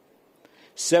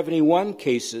 71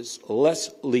 cases, less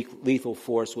lethal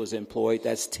force was employed.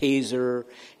 That's taser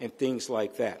and things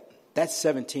like that. That's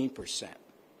 17%.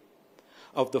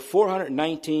 Of the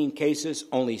 419 cases,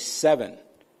 only 7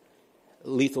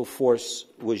 lethal force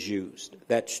was used.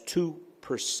 That's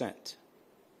 2%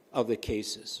 of the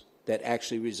cases that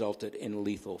actually resulted in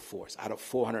lethal force out of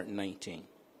 419.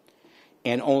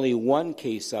 And only 1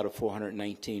 case out of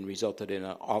 419 resulted in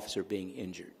an officer being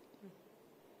injured,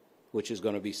 which is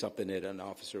going to be something that an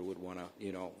officer would want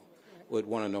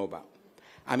to know about.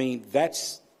 I mean,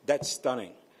 that's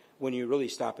stunning when you really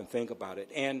stop and think about it.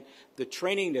 And the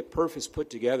training that PERF has put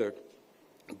together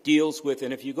deals with,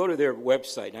 and if you go to their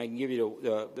website, and I can give you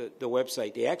the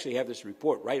website, they actually have this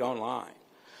report right online.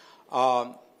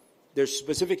 There's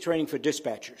specific training for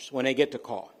dispatchers when they get the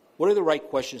call. What are the right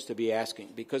questions to be asking?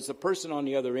 Because the person on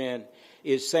the other end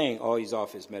is saying, oh, he's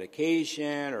off his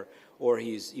medication, or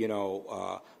he's,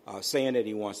 saying that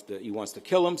he wants to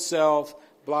kill himself,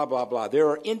 blah, blah, blah. There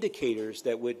are indicators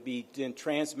that would be then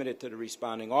transmitted to the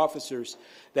responding officers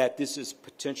that this is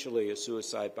potentially a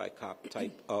suicide by cop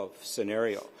type of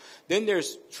scenario. Then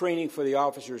there's training for the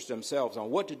officers themselves on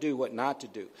what to do, what not to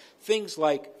do. Things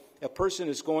like a person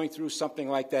is going through something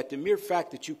like that, the mere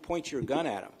fact that you point your gun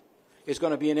at them is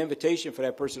going to be an invitation for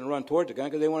that person to run toward the gun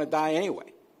because they want to die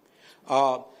anyway.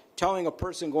 Telling a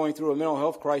person going through a mental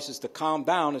health crisis to calm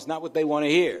down is not what they want to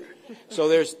hear. So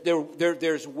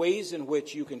there's ways in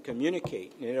which you can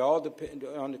communicate, and it all depends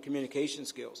on the communication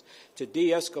skills, to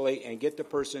de-escalate and get the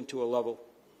person to a level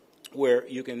where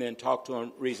you can then talk to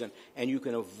them, reason, and you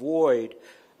can avoid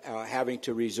having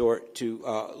to resort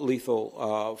to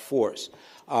lethal force.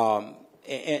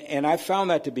 And I found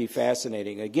that to be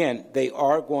fascinating. Again, they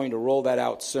are going to roll that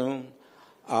out soon.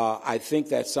 I think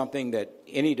that's something that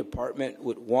any department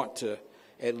would want to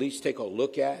at least take a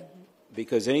look at,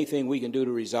 because anything we can do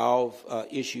to resolve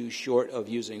issues short of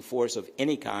using force of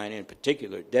any kind, in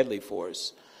particular deadly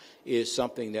force, is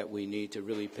something that we need to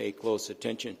really pay close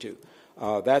attention to.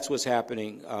 That's what's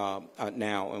happening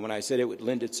now. And when I said it would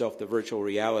lend itself to virtual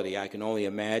reality, I can only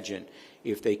imagine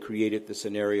if they created the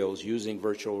scenarios using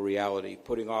virtual reality,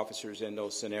 putting officers in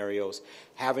those scenarios,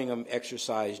 having them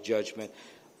exercise judgment,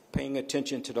 paying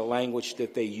attention to the language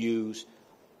that they use.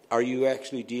 Are you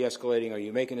actually de-escalating? Are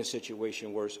you making the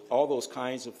situation worse? All those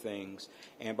kinds of things.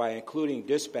 And by including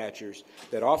dispatchers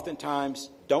that oftentimes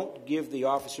don't give the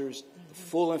officers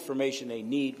full information they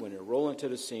need when they're rolling to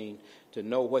the scene to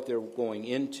know what they're going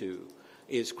into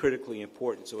is critically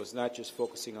important. So it's not just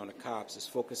focusing on the cops, it's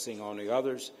focusing on the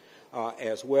others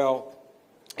as well.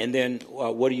 And then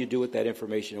what do you do with that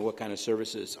information, and what kind of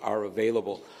services are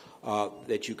available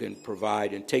that you can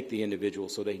provide and take the individual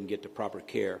so they can get the proper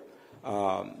care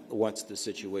once the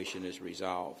situation is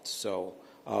resolved. So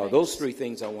those 3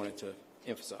 things I wanted to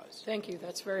emphasize. Thank you.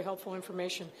 That's very helpful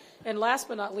information. And last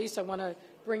but not least, I want to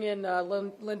bring in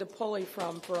Linda Pulley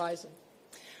from Verizon.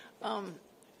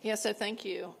 Yes, so thank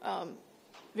you.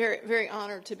 Very, very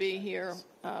honored to be here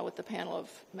with the panel of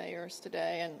mayors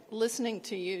today. And listening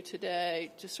to you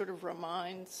today just sort of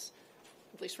reminds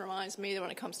me that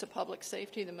when it comes to public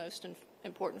safety, the most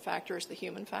important factor is the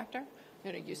human factor.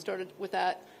 You started with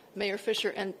that, Mayor Fisher,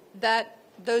 and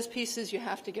those pieces you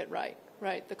have to get right?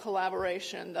 The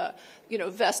collaboration, the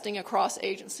vesting across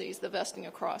agencies, the vesting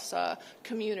across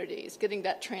communities, getting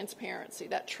that transparency,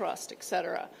 that trust, et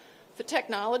cetera. The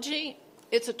technology,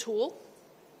 it's a tool,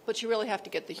 but you really have to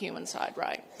get the human side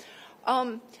right.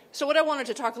 So what I wanted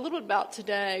to talk a little bit about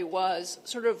today was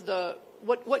sort of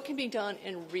what can be done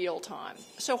in real time.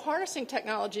 So harnessing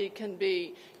technology can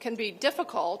be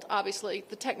difficult, obviously.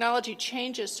 The technology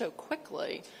changes so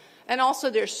quickly. And also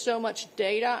there's so much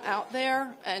data out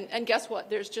there. And guess what?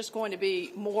 There's just going to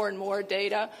be more and more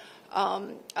data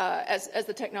as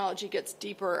the technology gets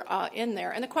deeper in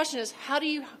there. And the question is, how do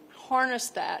you harness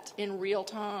that in real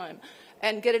time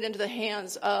and get it into the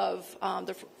hands of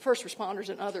the first responders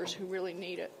and others who really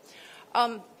need it?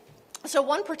 So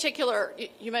one particular,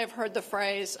 you may have heard the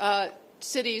phrase,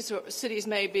 cities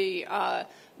may be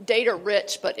data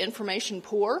rich but information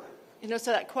poor.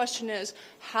 So that question is,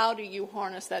 how do you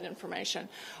harness that information?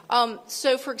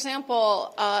 So for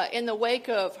example, in the wake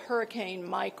of Hurricane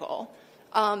Michael,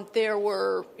 there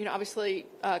were, obviously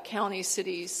counties,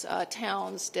 cities,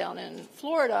 towns down in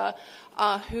Florida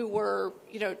who were,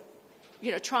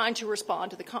 trying to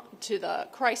respond to the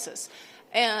crisis.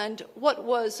 And what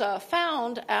was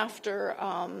found after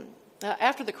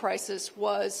the crisis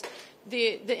was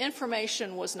the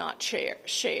information was not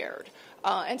shared.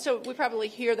 And so we probably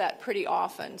hear that pretty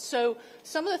often. So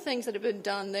some of the things that have been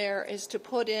done there is to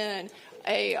put in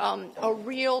a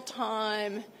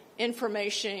real-time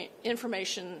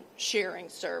information sharing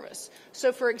service.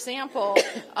 So, for example,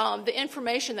 the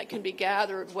information that can be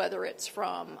gathered, whether it's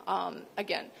from,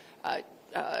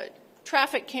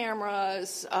 traffic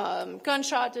cameras,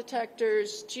 gunshot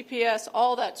detectors, GPS,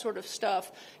 all that sort of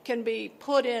stuff can be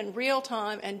put in real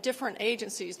time, and different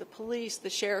agencies, the police, the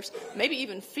sheriffs, maybe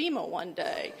even FEMA one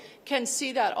day, can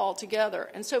see that all together.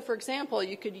 And so, for example,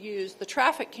 you could use the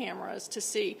traffic cameras to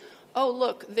see, oh,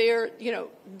 look, there,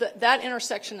 that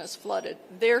intersection is flooded.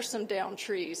 There's some downed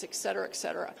trees, et cetera, et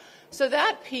cetera. So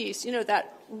that piece,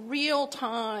 that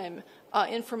real-time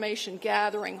information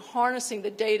gathering, harnessing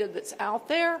the data that's out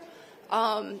there,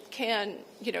 can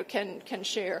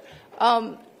share.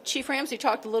 Chief Ramsey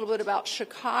talked a little bit about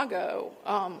Chicago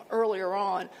earlier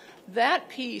on. That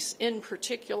piece in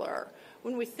particular,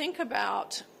 when we think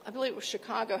about, I believe it was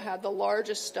Chicago had the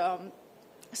largest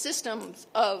systems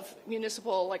of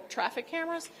municipal traffic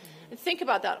cameras. And think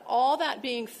about that, all that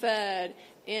being fed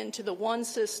into the one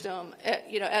system,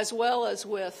 as well as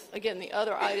with, again, the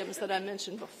other items that I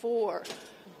mentioned before.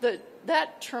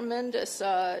 That tremendous,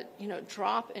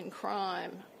 drop in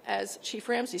crime, as Chief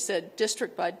Ramsey said,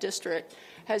 district by district,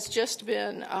 has just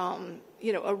been,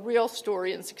 a real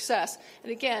story and success.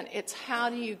 And again, it's how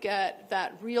do you get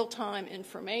that real-time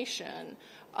information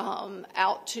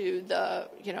out to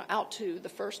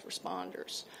the first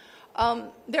responders.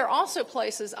 There are also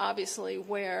places, obviously,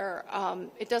 where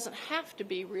it doesn't have to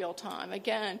be real time.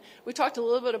 Again, we talked a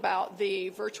little bit about the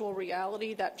virtual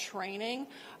reality, that training.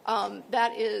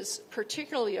 That is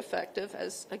particularly effective,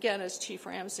 as Chief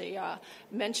Ramsey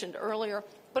mentioned earlier,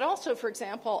 but also, for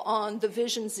example, on the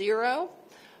Vision Zero.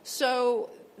 So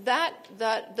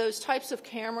those types of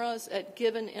cameras at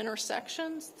given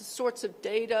intersections, the sorts of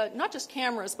data, not just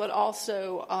cameras, but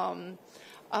also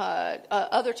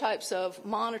other types of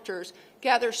monitors,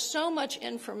 gather so much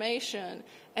information,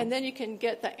 and then you can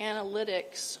get the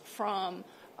analytics from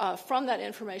that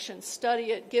information,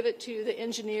 study it, give it to the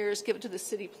engineers, give it to the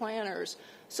city planners.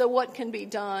 So what can be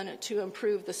done to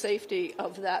improve the safety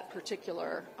of that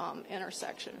particular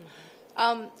intersection?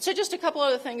 So just a couple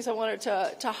other things I wanted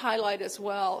to highlight as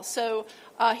well. So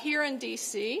here in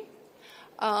D.C.,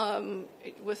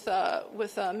 with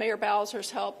Mayor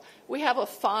Bowser's help, we have a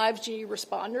 5G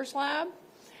responders lab.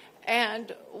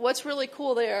 And what's really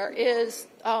cool there is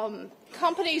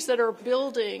companies that are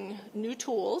building new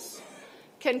tools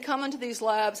can come into these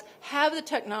labs, have the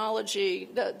technology,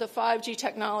 the 5G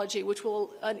technology, which will,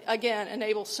 again,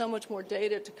 enable so much more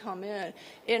data to come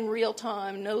in real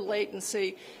time, no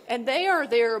latency. And they are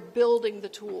there building the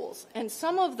tools. And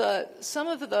some of the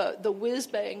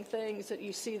whiz-bang things that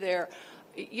you see there,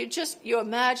 you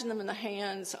imagine them in the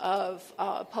hands of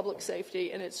public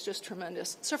safety, and it's just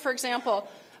tremendous. So, for example,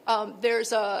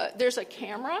 there's a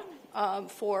camera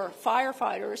for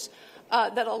firefighters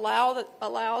that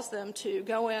allows them to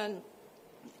go in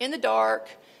the dark,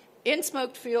 in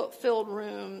smoke-filled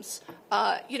rooms,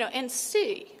 and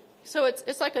see. So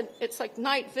it's like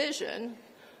night vision,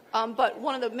 but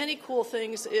one of the many cool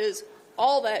things is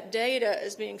all that data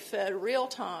is being fed real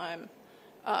time.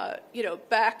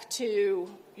 Back to,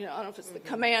 I don't know if it's the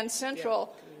command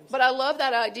central, but I love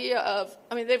that idea of,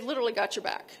 they've literally got your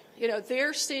back.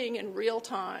 They're seeing in real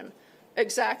time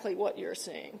exactly what you're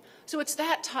seeing. So it's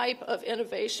that type of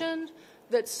innovation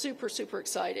that's super, super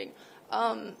exciting.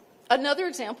 Another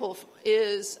example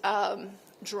is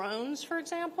drones, for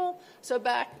example. So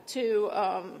back to,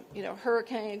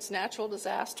 hurricanes, natural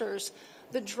disasters.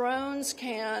 The drones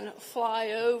can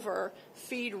fly over,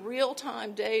 feed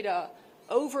real-time data,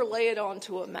 overlay it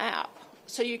onto a map,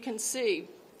 so you can see,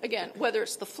 again, whether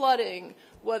it's the flooding,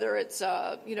 whether it's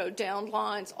downed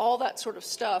lines, all that sort of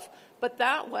stuff. But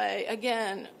that way,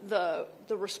 again, the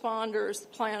responders, the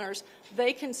planners,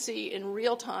 they can see in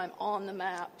real time on the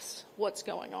maps what's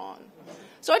going on.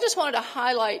 So I just wanted to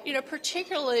highlight,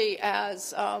 particularly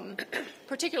as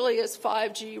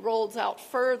 5G rolls out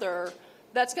further,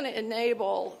 that's going to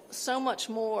enable so much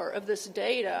more of this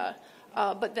data.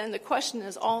 But then the question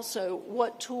is also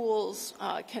what tools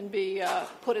can be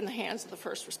put in the hands of the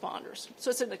first responders. So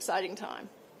it's an exciting time.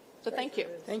 So thank you.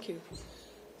 Thank you.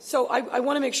 So I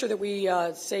want to make sure that we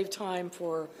save time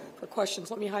for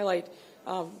questions. Let me highlight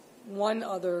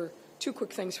two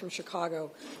quick things from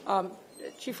Chicago.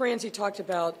 Chief Ramsey talked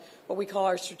about what we call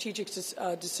our strategic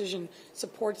decision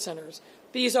support centers.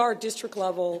 These are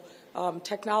district-level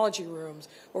technology rooms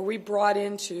where we brought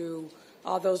into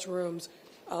those rooms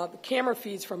the camera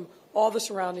feeds from all the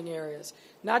surrounding areas,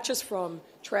 not just from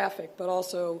traffic, but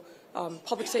also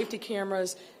public safety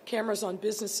cameras, cameras on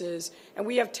businesses, and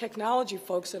we have technology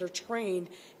folks that are trained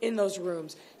in those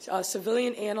rooms,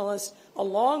 civilian analysts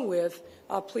along with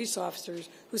police officers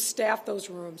who staff those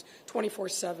rooms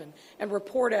 24/7 and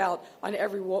report out on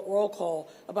every roll call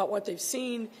about what they've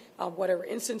seen, whatever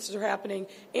instances are happening,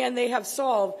 and they have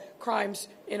solved crimes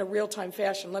in a real-time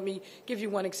fashion. Let me give you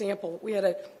one example. We had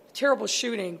a terrible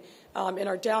shooting in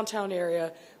our downtown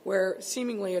area where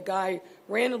seemingly a guy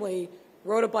randomly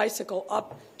rode a bicycle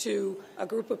up to a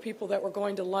group of people that were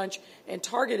going to lunch and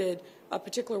targeted a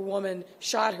particular woman,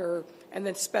 shot her, and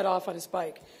then sped off on his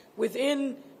bike.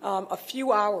 Within a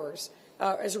few hours,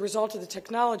 as a result of the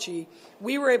technology,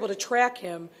 we were able to track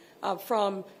him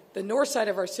from the north side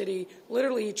of our city.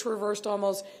 Literally, he traversed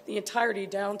almost the entirety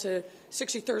down to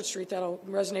 63rd Street, that'll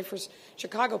resonate for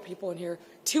Chicago people in here,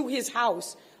 to his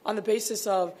house on the basis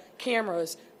of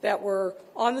cameras that were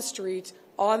on the streets,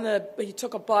 he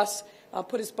took a bus,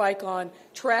 put his bike on,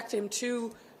 tracked him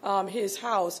to his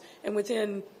house, and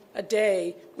within a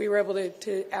day, we were able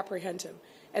to apprehend him.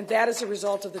 And that is a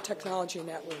result of the technology in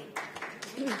that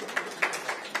room.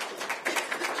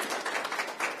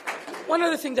 One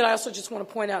other thing that I also just want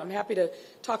to point out, I'm happy to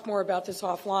talk more about this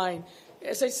offline.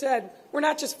 As I said, we're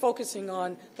not just focusing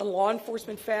on the law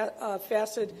enforcement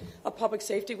facet of public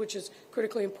safety, which is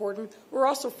critically important. We're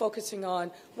also focusing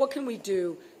on what can we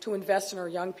do to invest in our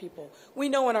young people. We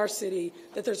know in our city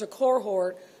that there's a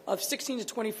cohort of 16 to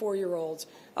 24-year-olds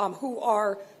who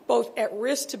are both at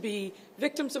risk to be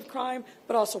victims of crime,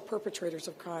 but also perpetrators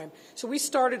of crime. So we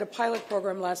started a pilot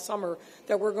program last summer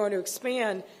that we're going to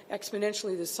expand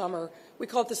exponentially this summer. We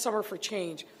call it the Summer for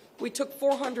Change. We took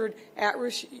 400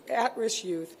 at-risk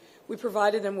youth. We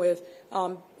provided them with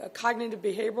cognitive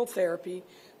behavioral therapy.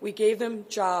 We gave them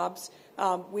jobs.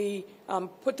 We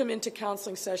put them into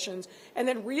counseling sessions and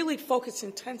then really focused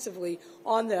intensively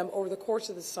on them over the course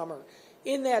of the summer.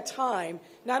 In that time,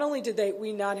 not only did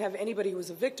we not have anybody who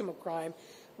was a victim of crime,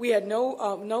 we had no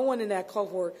one in that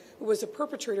cohort who was a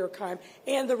perpetrator of crime,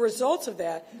 and the results of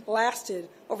that lasted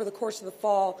over the course of the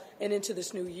fall and into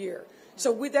this new year.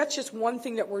 So that's just one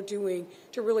thing that we're doing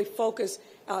to really focus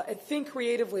and think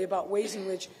creatively about ways in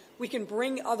which we can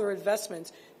bring other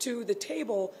investments to the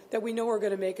table that we know are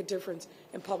going to make a difference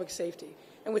in public safety.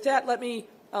 And with that, let me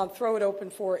throw it open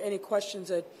for any questions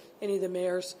that any of the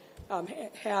mayors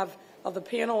have of the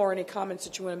panel or any comments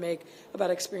that you want to make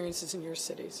about experiences in your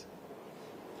cities.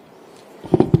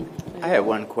 I have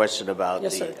one question about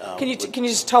yes, sir. Can you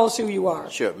just tell us who you are?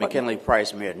 Sure. McKinley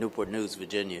Price, Mayor, Newport News,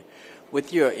 Virginia.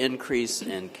 With your increase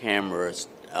in cameras,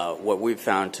 what we've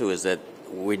found, too, is that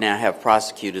we now have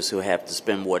prosecutors who have to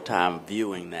spend more time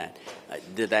viewing that.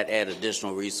 Did that add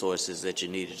additional resources that you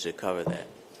needed to cover that?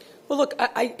 Well, look,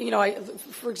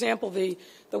 for example, the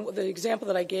example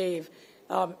that I gave,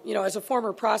 as a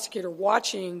former prosecutor,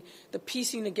 watching the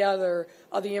piecing together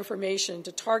of the information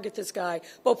to target this guy,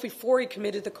 both before he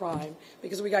committed the crime,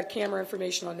 because we got camera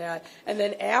information on that, and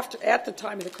then at the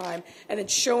time of the crime, and then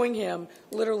showing him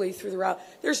literally through the route.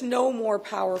 There's no more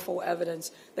powerful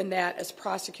evidence than that as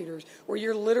prosecutors, where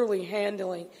you're literally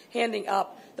handing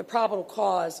up the probable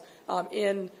cause on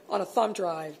a thumb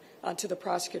drive to the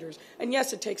prosecutors. And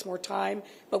yes, it takes more time,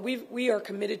 but we are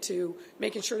committed to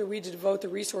making sure that we devote the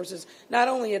resources not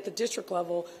only at the district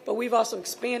level, but we've also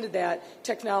expanded that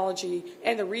technology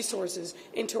and the resources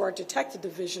into our detective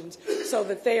divisions so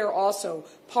that they are also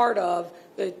part of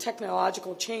the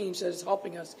technological change that is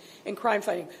helping us in crime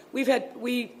fighting.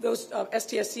 Those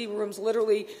STSC rooms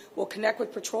literally will connect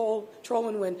with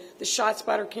patrolmen when the shot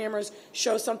spotter cameras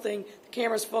show something. The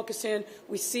cameras focus in.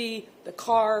 We see the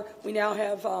car. We now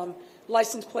have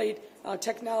license plate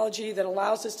technology that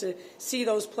allows us to see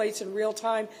those plates in real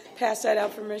time, pass that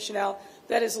information out.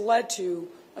 That has led to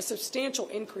a substantial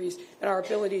increase in our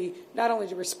ability not only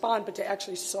to respond but to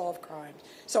actually solve crimes.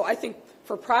 So I think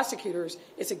for prosecutors,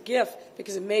 it's a gift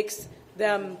because it makes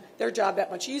their job that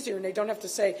much easier, and they don't have to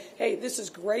say, hey, this is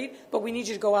great, but we need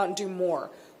you to go out and do more.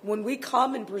 When we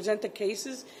come and present the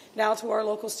cases now to our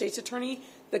local state's attorney,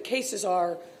 the cases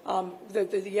are,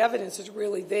 the evidence is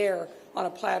really there on a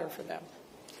platter for them.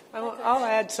 I'll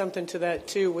add something to that,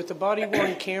 too. With the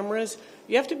body-worn cameras,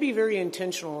 you have to be very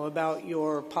intentional about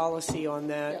your policy on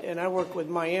that. And I worked with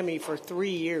Miami for 3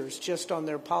 years just on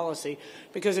their policy.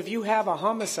 Because if you have a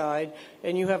homicide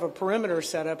and you have a perimeter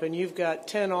set up and you've got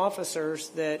 10 officers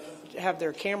that have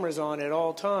their cameras on at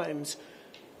all times,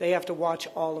 they have to watch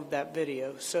all of that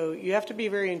video. So you have to be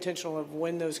very intentional of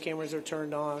when those cameras are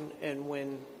turned on and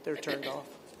when they're turned off.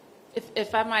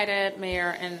 If I might add,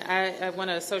 Mayor, and I want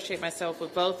to associate myself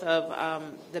with both of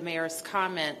the mayor's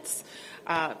comments,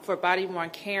 for body-worn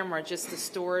camera, just the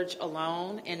storage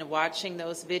alone and watching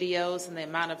those videos and the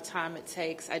amount of time it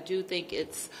takes, I do think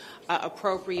it's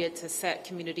appropriate to set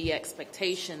community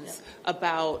expectations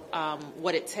about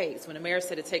what it takes. When the mayor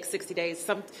said it takes 60 days,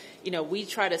 we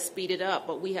try to speed it up,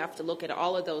 but we have to look at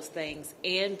all of those things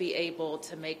and be able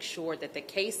to make sure that the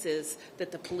cases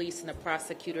that the police and the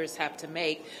prosecutors have to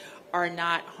make are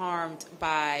not harmed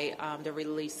by the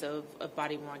release of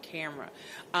body-worn camera.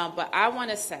 But I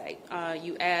want to say,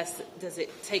 you asked, does it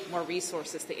take more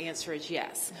resources? The answer is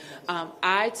yes.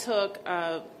 I took,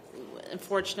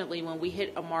 unfortunately, when we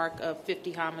hit a mark of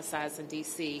 50 homicides in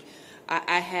D.C.,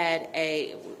 I had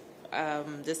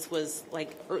this was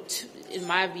in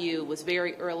my view, was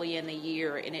very early in the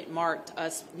year, and it marked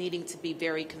us needing to be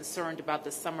very concerned about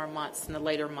the summer months and the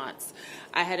later months.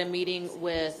 I had a meeting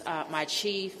with my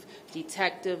chief,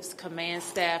 detectives, command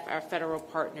staff, our federal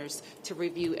partners, to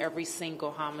review every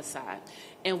single homicide.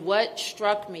 And what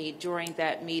struck me during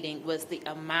that meeting was the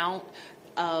amount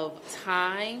of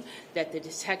time that the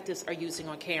detectives are using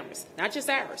on cameras. Not just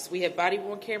ours. We have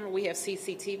body-worn camera, we have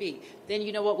CCTV. Then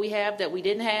you know what we have that we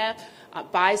didn't have?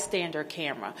 Bystander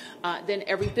camera. Then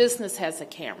every business has a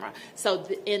camera.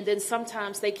 And then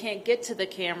sometimes they can't get to the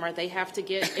camera. They have to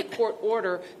get a court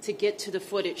order to get to the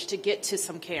footage, to get to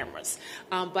some cameras.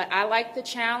 But I like the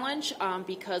challenge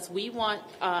because we want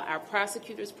our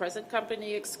prosecutors, present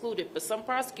company excluded, but some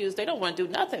prosecutors, they don't want to do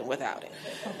nothing without it.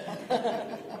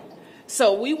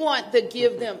 So we want to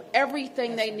give them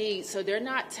everything they need so they're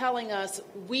not telling us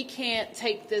we can't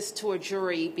take this to a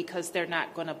jury because they're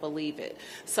not going to believe it.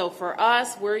 So for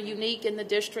us, we're unique in the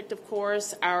district, of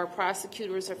course. Our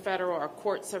prosecutors are federal, our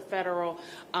courts are federal,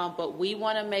 but we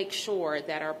want to make sure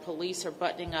that our police are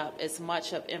buttoning up as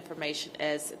much of information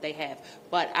as they have.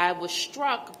 But I was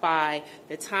struck by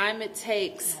the time it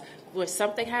takes where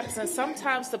something happens, and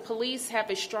sometimes the police have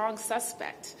a strong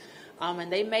suspect.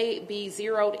 And they may be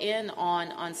zeroed in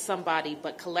on somebody,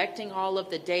 but collecting all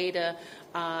of the data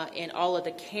and all of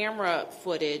the camera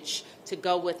footage to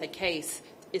go with a case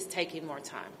is taking more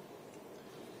time.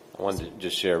 I wanted to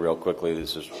just share real quickly,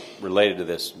 this is related to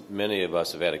this. Many of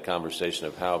us have had a conversation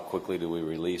of how quickly do we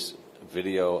release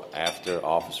video after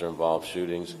officer-involved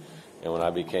shootings. And when I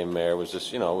became mayor, it was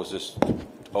this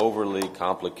overly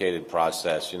complicated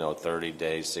process, 30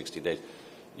 days, 60 days.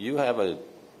 You have a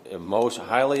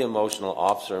highly emotional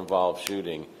officer-involved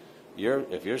shooting.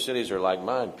 If your cities are like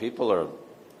mine, people are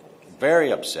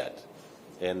very upset,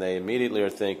 and they immediately are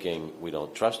thinking, we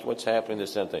don't trust what's happening,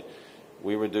 this and that thing.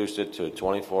 We reduced it to a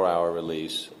 24-hour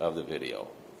release of the video.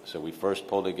 So we first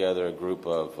pulled together a group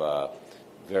of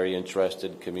very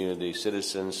interested community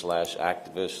citizens /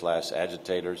 activists /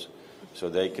 agitators so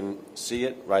they can see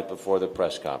it right before the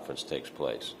press conference takes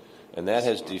place. And that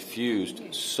has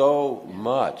diffused so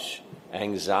much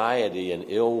anxiety and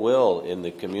ill will in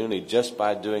the community just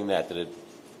by doing that it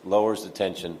lowers the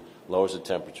tension, lowers the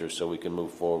temperature, so we can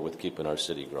move forward with keeping our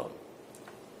city growing.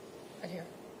 Right here.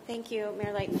 Thank you,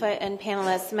 Mayor Lightfoot and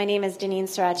panelists. My name is Deneen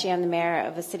Sirachi. I'm the mayor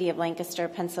of the city of Lancaster,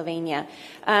 Pennsylvania.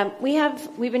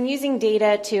 We've been using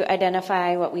data to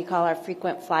identify what we call our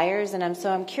frequent flyers, and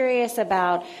I'm curious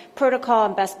about protocol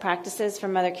and best practices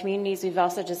from other communities. We've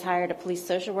also just hired a police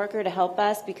social worker to help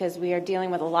us because we are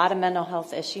dealing with a lot of mental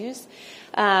health issues.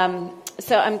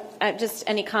 So I'm just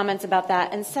any comments about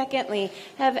that. And secondly,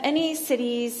 have any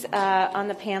cities on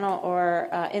the panel or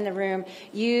in the room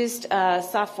used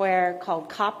software called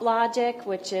CopLogic,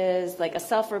 which is like a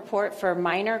self-report for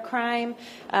minor crime,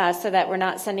 so that we're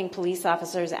not sending police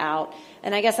officers out?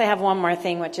 And I guess I have one more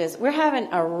thing, which is we're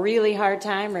having a really hard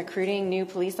time recruiting new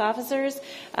police officers.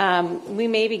 We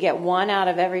maybe get 1 out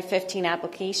of every 15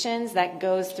 applications that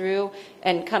goes through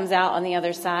and comes out on the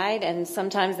other side. And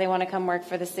sometimes they want to come work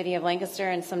for the city of Lancaster,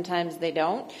 and sometimes they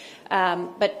don't.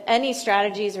 But any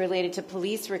strategies related to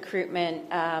police recruitment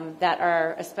that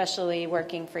are especially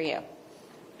working for you?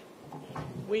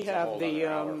 We have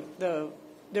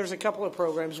there's a couple of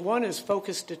programs. One is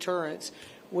focused deterrence,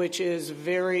 which is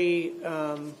very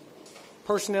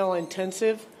personnel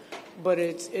intensive, but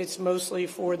it's mostly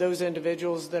for those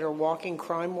individuals that are walking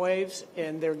crime waves,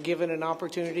 and they're given an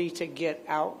opportunity to get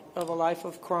out of a life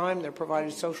of crime. They're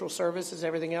provided social services,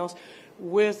 everything else,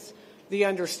 with the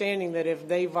understanding that if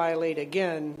they violate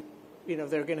again,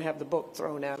 they're going to have the book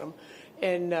thrown at them.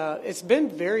 And it's been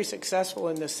very successful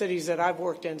in the cities that I've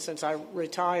worked in since I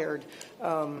retired.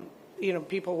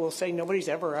 People will say, nobody's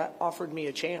ever offered me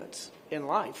a chance in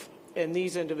life. And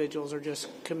these individuals are just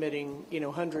committing,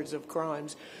 hundreds of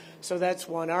crimes. So that's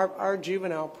one. Our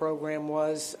juvenile program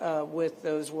was with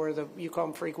those were you call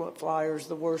them frequent flyers,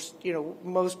 the worst,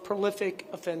 most prolific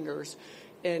offenders.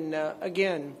 And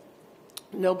again,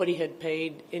 nobody had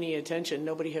paid any attention.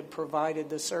 Nobody had provided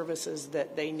the services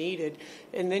that they needed.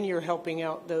 And then you're helping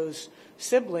out those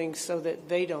siblings so that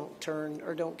they don't turn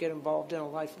or don't get involved in a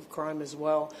life of crime as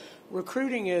well.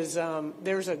 Recruiting is,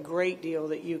 there's a great deal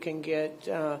that you can get.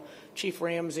 Chief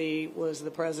Ramsey was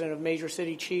the president of Major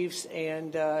City Chiefs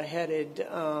and headed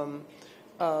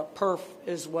PERF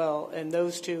as well. And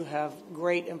those two have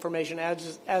great information,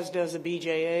 as does the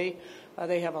BJA.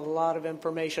 They have a lot of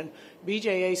information.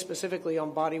 BJA specifically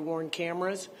on body-worn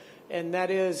cameras, and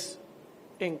that is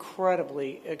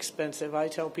incredibly expensive. I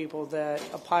tell people that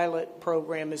a pilot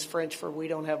program is French for we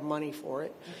don't have money for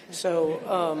it. So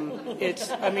it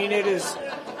is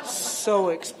so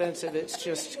expensive. It's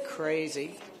just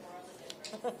crazy.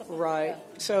 Right.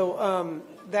 So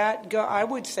I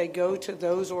would say go to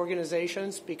those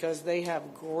organizations because they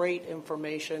have great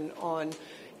information on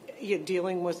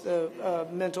dealing with the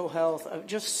mental health,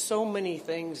 just so many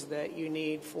things that you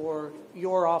need for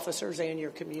your officers and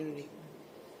your community.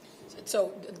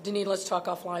 So, Deneen, let's talk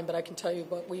offline, but I can tell you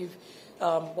what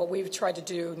we've tried to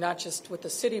do, not just with the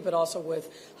city, but also with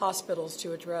hospitals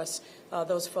to address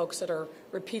those folks that are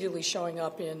repeatedly showing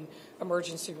up in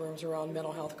emergency rooms around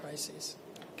mental health crises.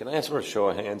 Can I ask for a show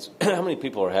of hands? How many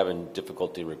people are having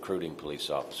difficulty recruiting police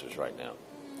officers right now?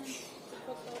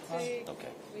 Okay.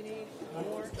 We need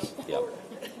more. Yep.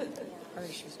 Our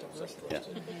issue's diversity. Yeah.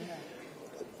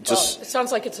 It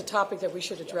sounds like it's a topic that we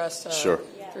should address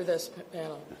through this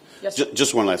panel. Yes.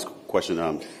 Just one last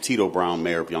question. Tito Brown,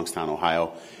 Mayor of Youngstown,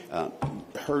 Ohio.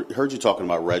 Heard you talking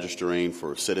about registering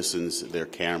for citizens, their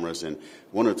cameras, and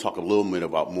wanted to talk a little bit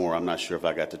about more. I'm not sure if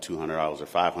I got the $200 or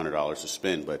 $500 to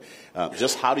spend, but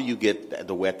just how do you get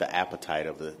the appetite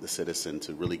of the citizen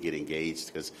to really get engaged?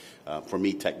 Because for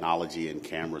me, technology and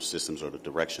camera systems are the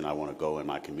direction I want to go in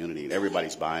my community. And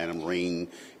everybody's buying them, Ring,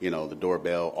 the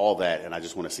doorbell, all that, and I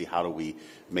just want to see how do we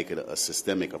make it a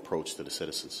systemic approach to the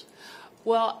citizens.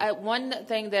 Well, one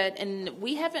thing and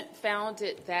we haven't found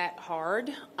it that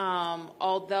hard,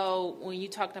 although when you're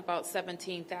talking about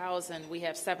 17,000, we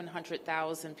have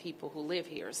 700,000 people who live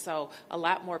here. So a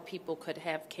lot more people could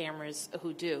have cameras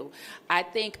who do. I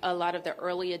think a lot of the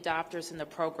early adopters in the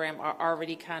program are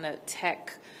already kind of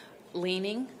tech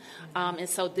leaning. And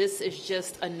so this is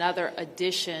just another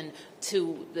addition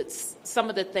to some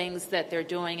of the things that they're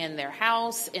doing in their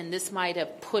house, and this might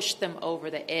have pushed them over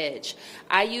the edge.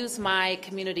 I use my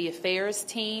community affairs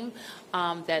team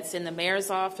that's in the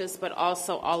mayor's office, but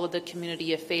also all of the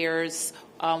community affairs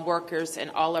workers in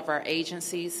all of our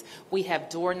agencies. We have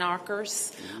door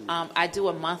knockers. I do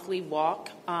a monthly walk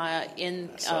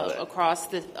across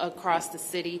the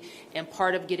city, and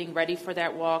part of getting ready for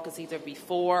that walk is either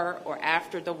before or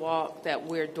after the walk that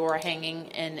we're door hanging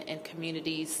in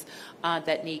communities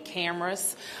that need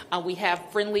cameras. We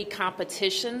have friendly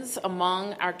competitions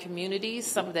among our communities,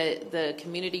 some of the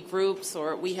community groups,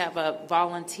 or we have a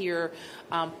volunteer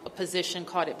position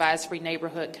called Advisory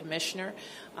Neighborhood Commissioner.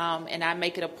 And I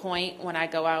make it a point when I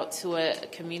go out to a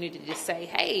community to say,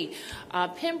 hey,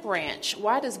 Penn Branch,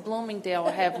 why does Bloomingdale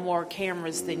have more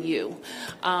cameras than you?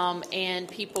 And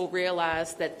people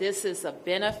realize that this is a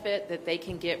benefit that they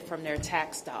can get from their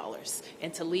tax dollars.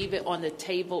 And to leave it on the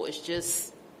table is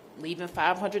just leaving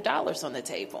 $500 on the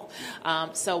table.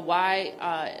 So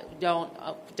why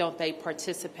don't they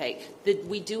participate?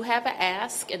 We do have an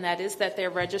ask, and that is that they're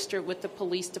registered with the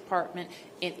police department.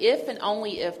 And if and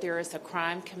only if there is a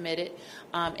crime committed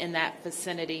in that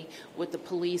vicinity, would the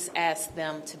police ask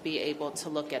them to be able to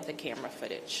look at the camera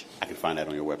footage? I can find that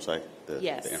on your website,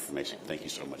 yes. The information. Thank you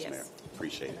so much, Yes. Mayor.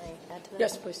 Appreciate it.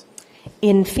 Yes, please.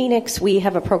 In Phoenix, we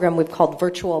have a program we've called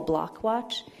Virtual Block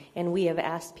Watch, and we have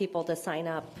asked people to sign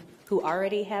up who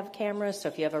already have cameras. So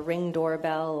if you have a Ring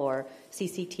doorbell or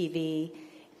CCTV,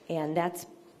 and that's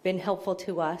been helpful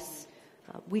to us.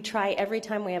 We try every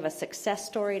time we have a success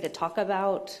story to talk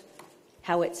about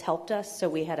how it's helped us. So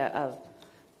we had a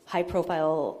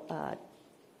high-profile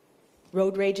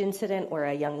road rage incident where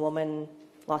a young woman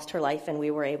lost her life, and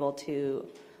we were able to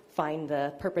find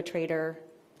the perpetrator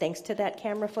thanks to that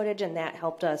camera footage, and that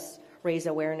helped us raise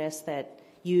awareness that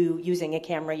using a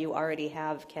camera you already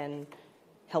have can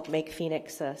help make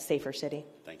Phoenix a safer city.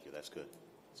 Thank you. That's good.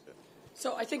 That's good.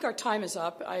 So I think our time is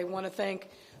up. I want to thank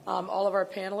all of our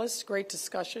panelists. Great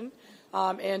discussion,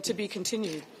 and to be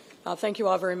continued. Thank you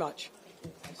all very much.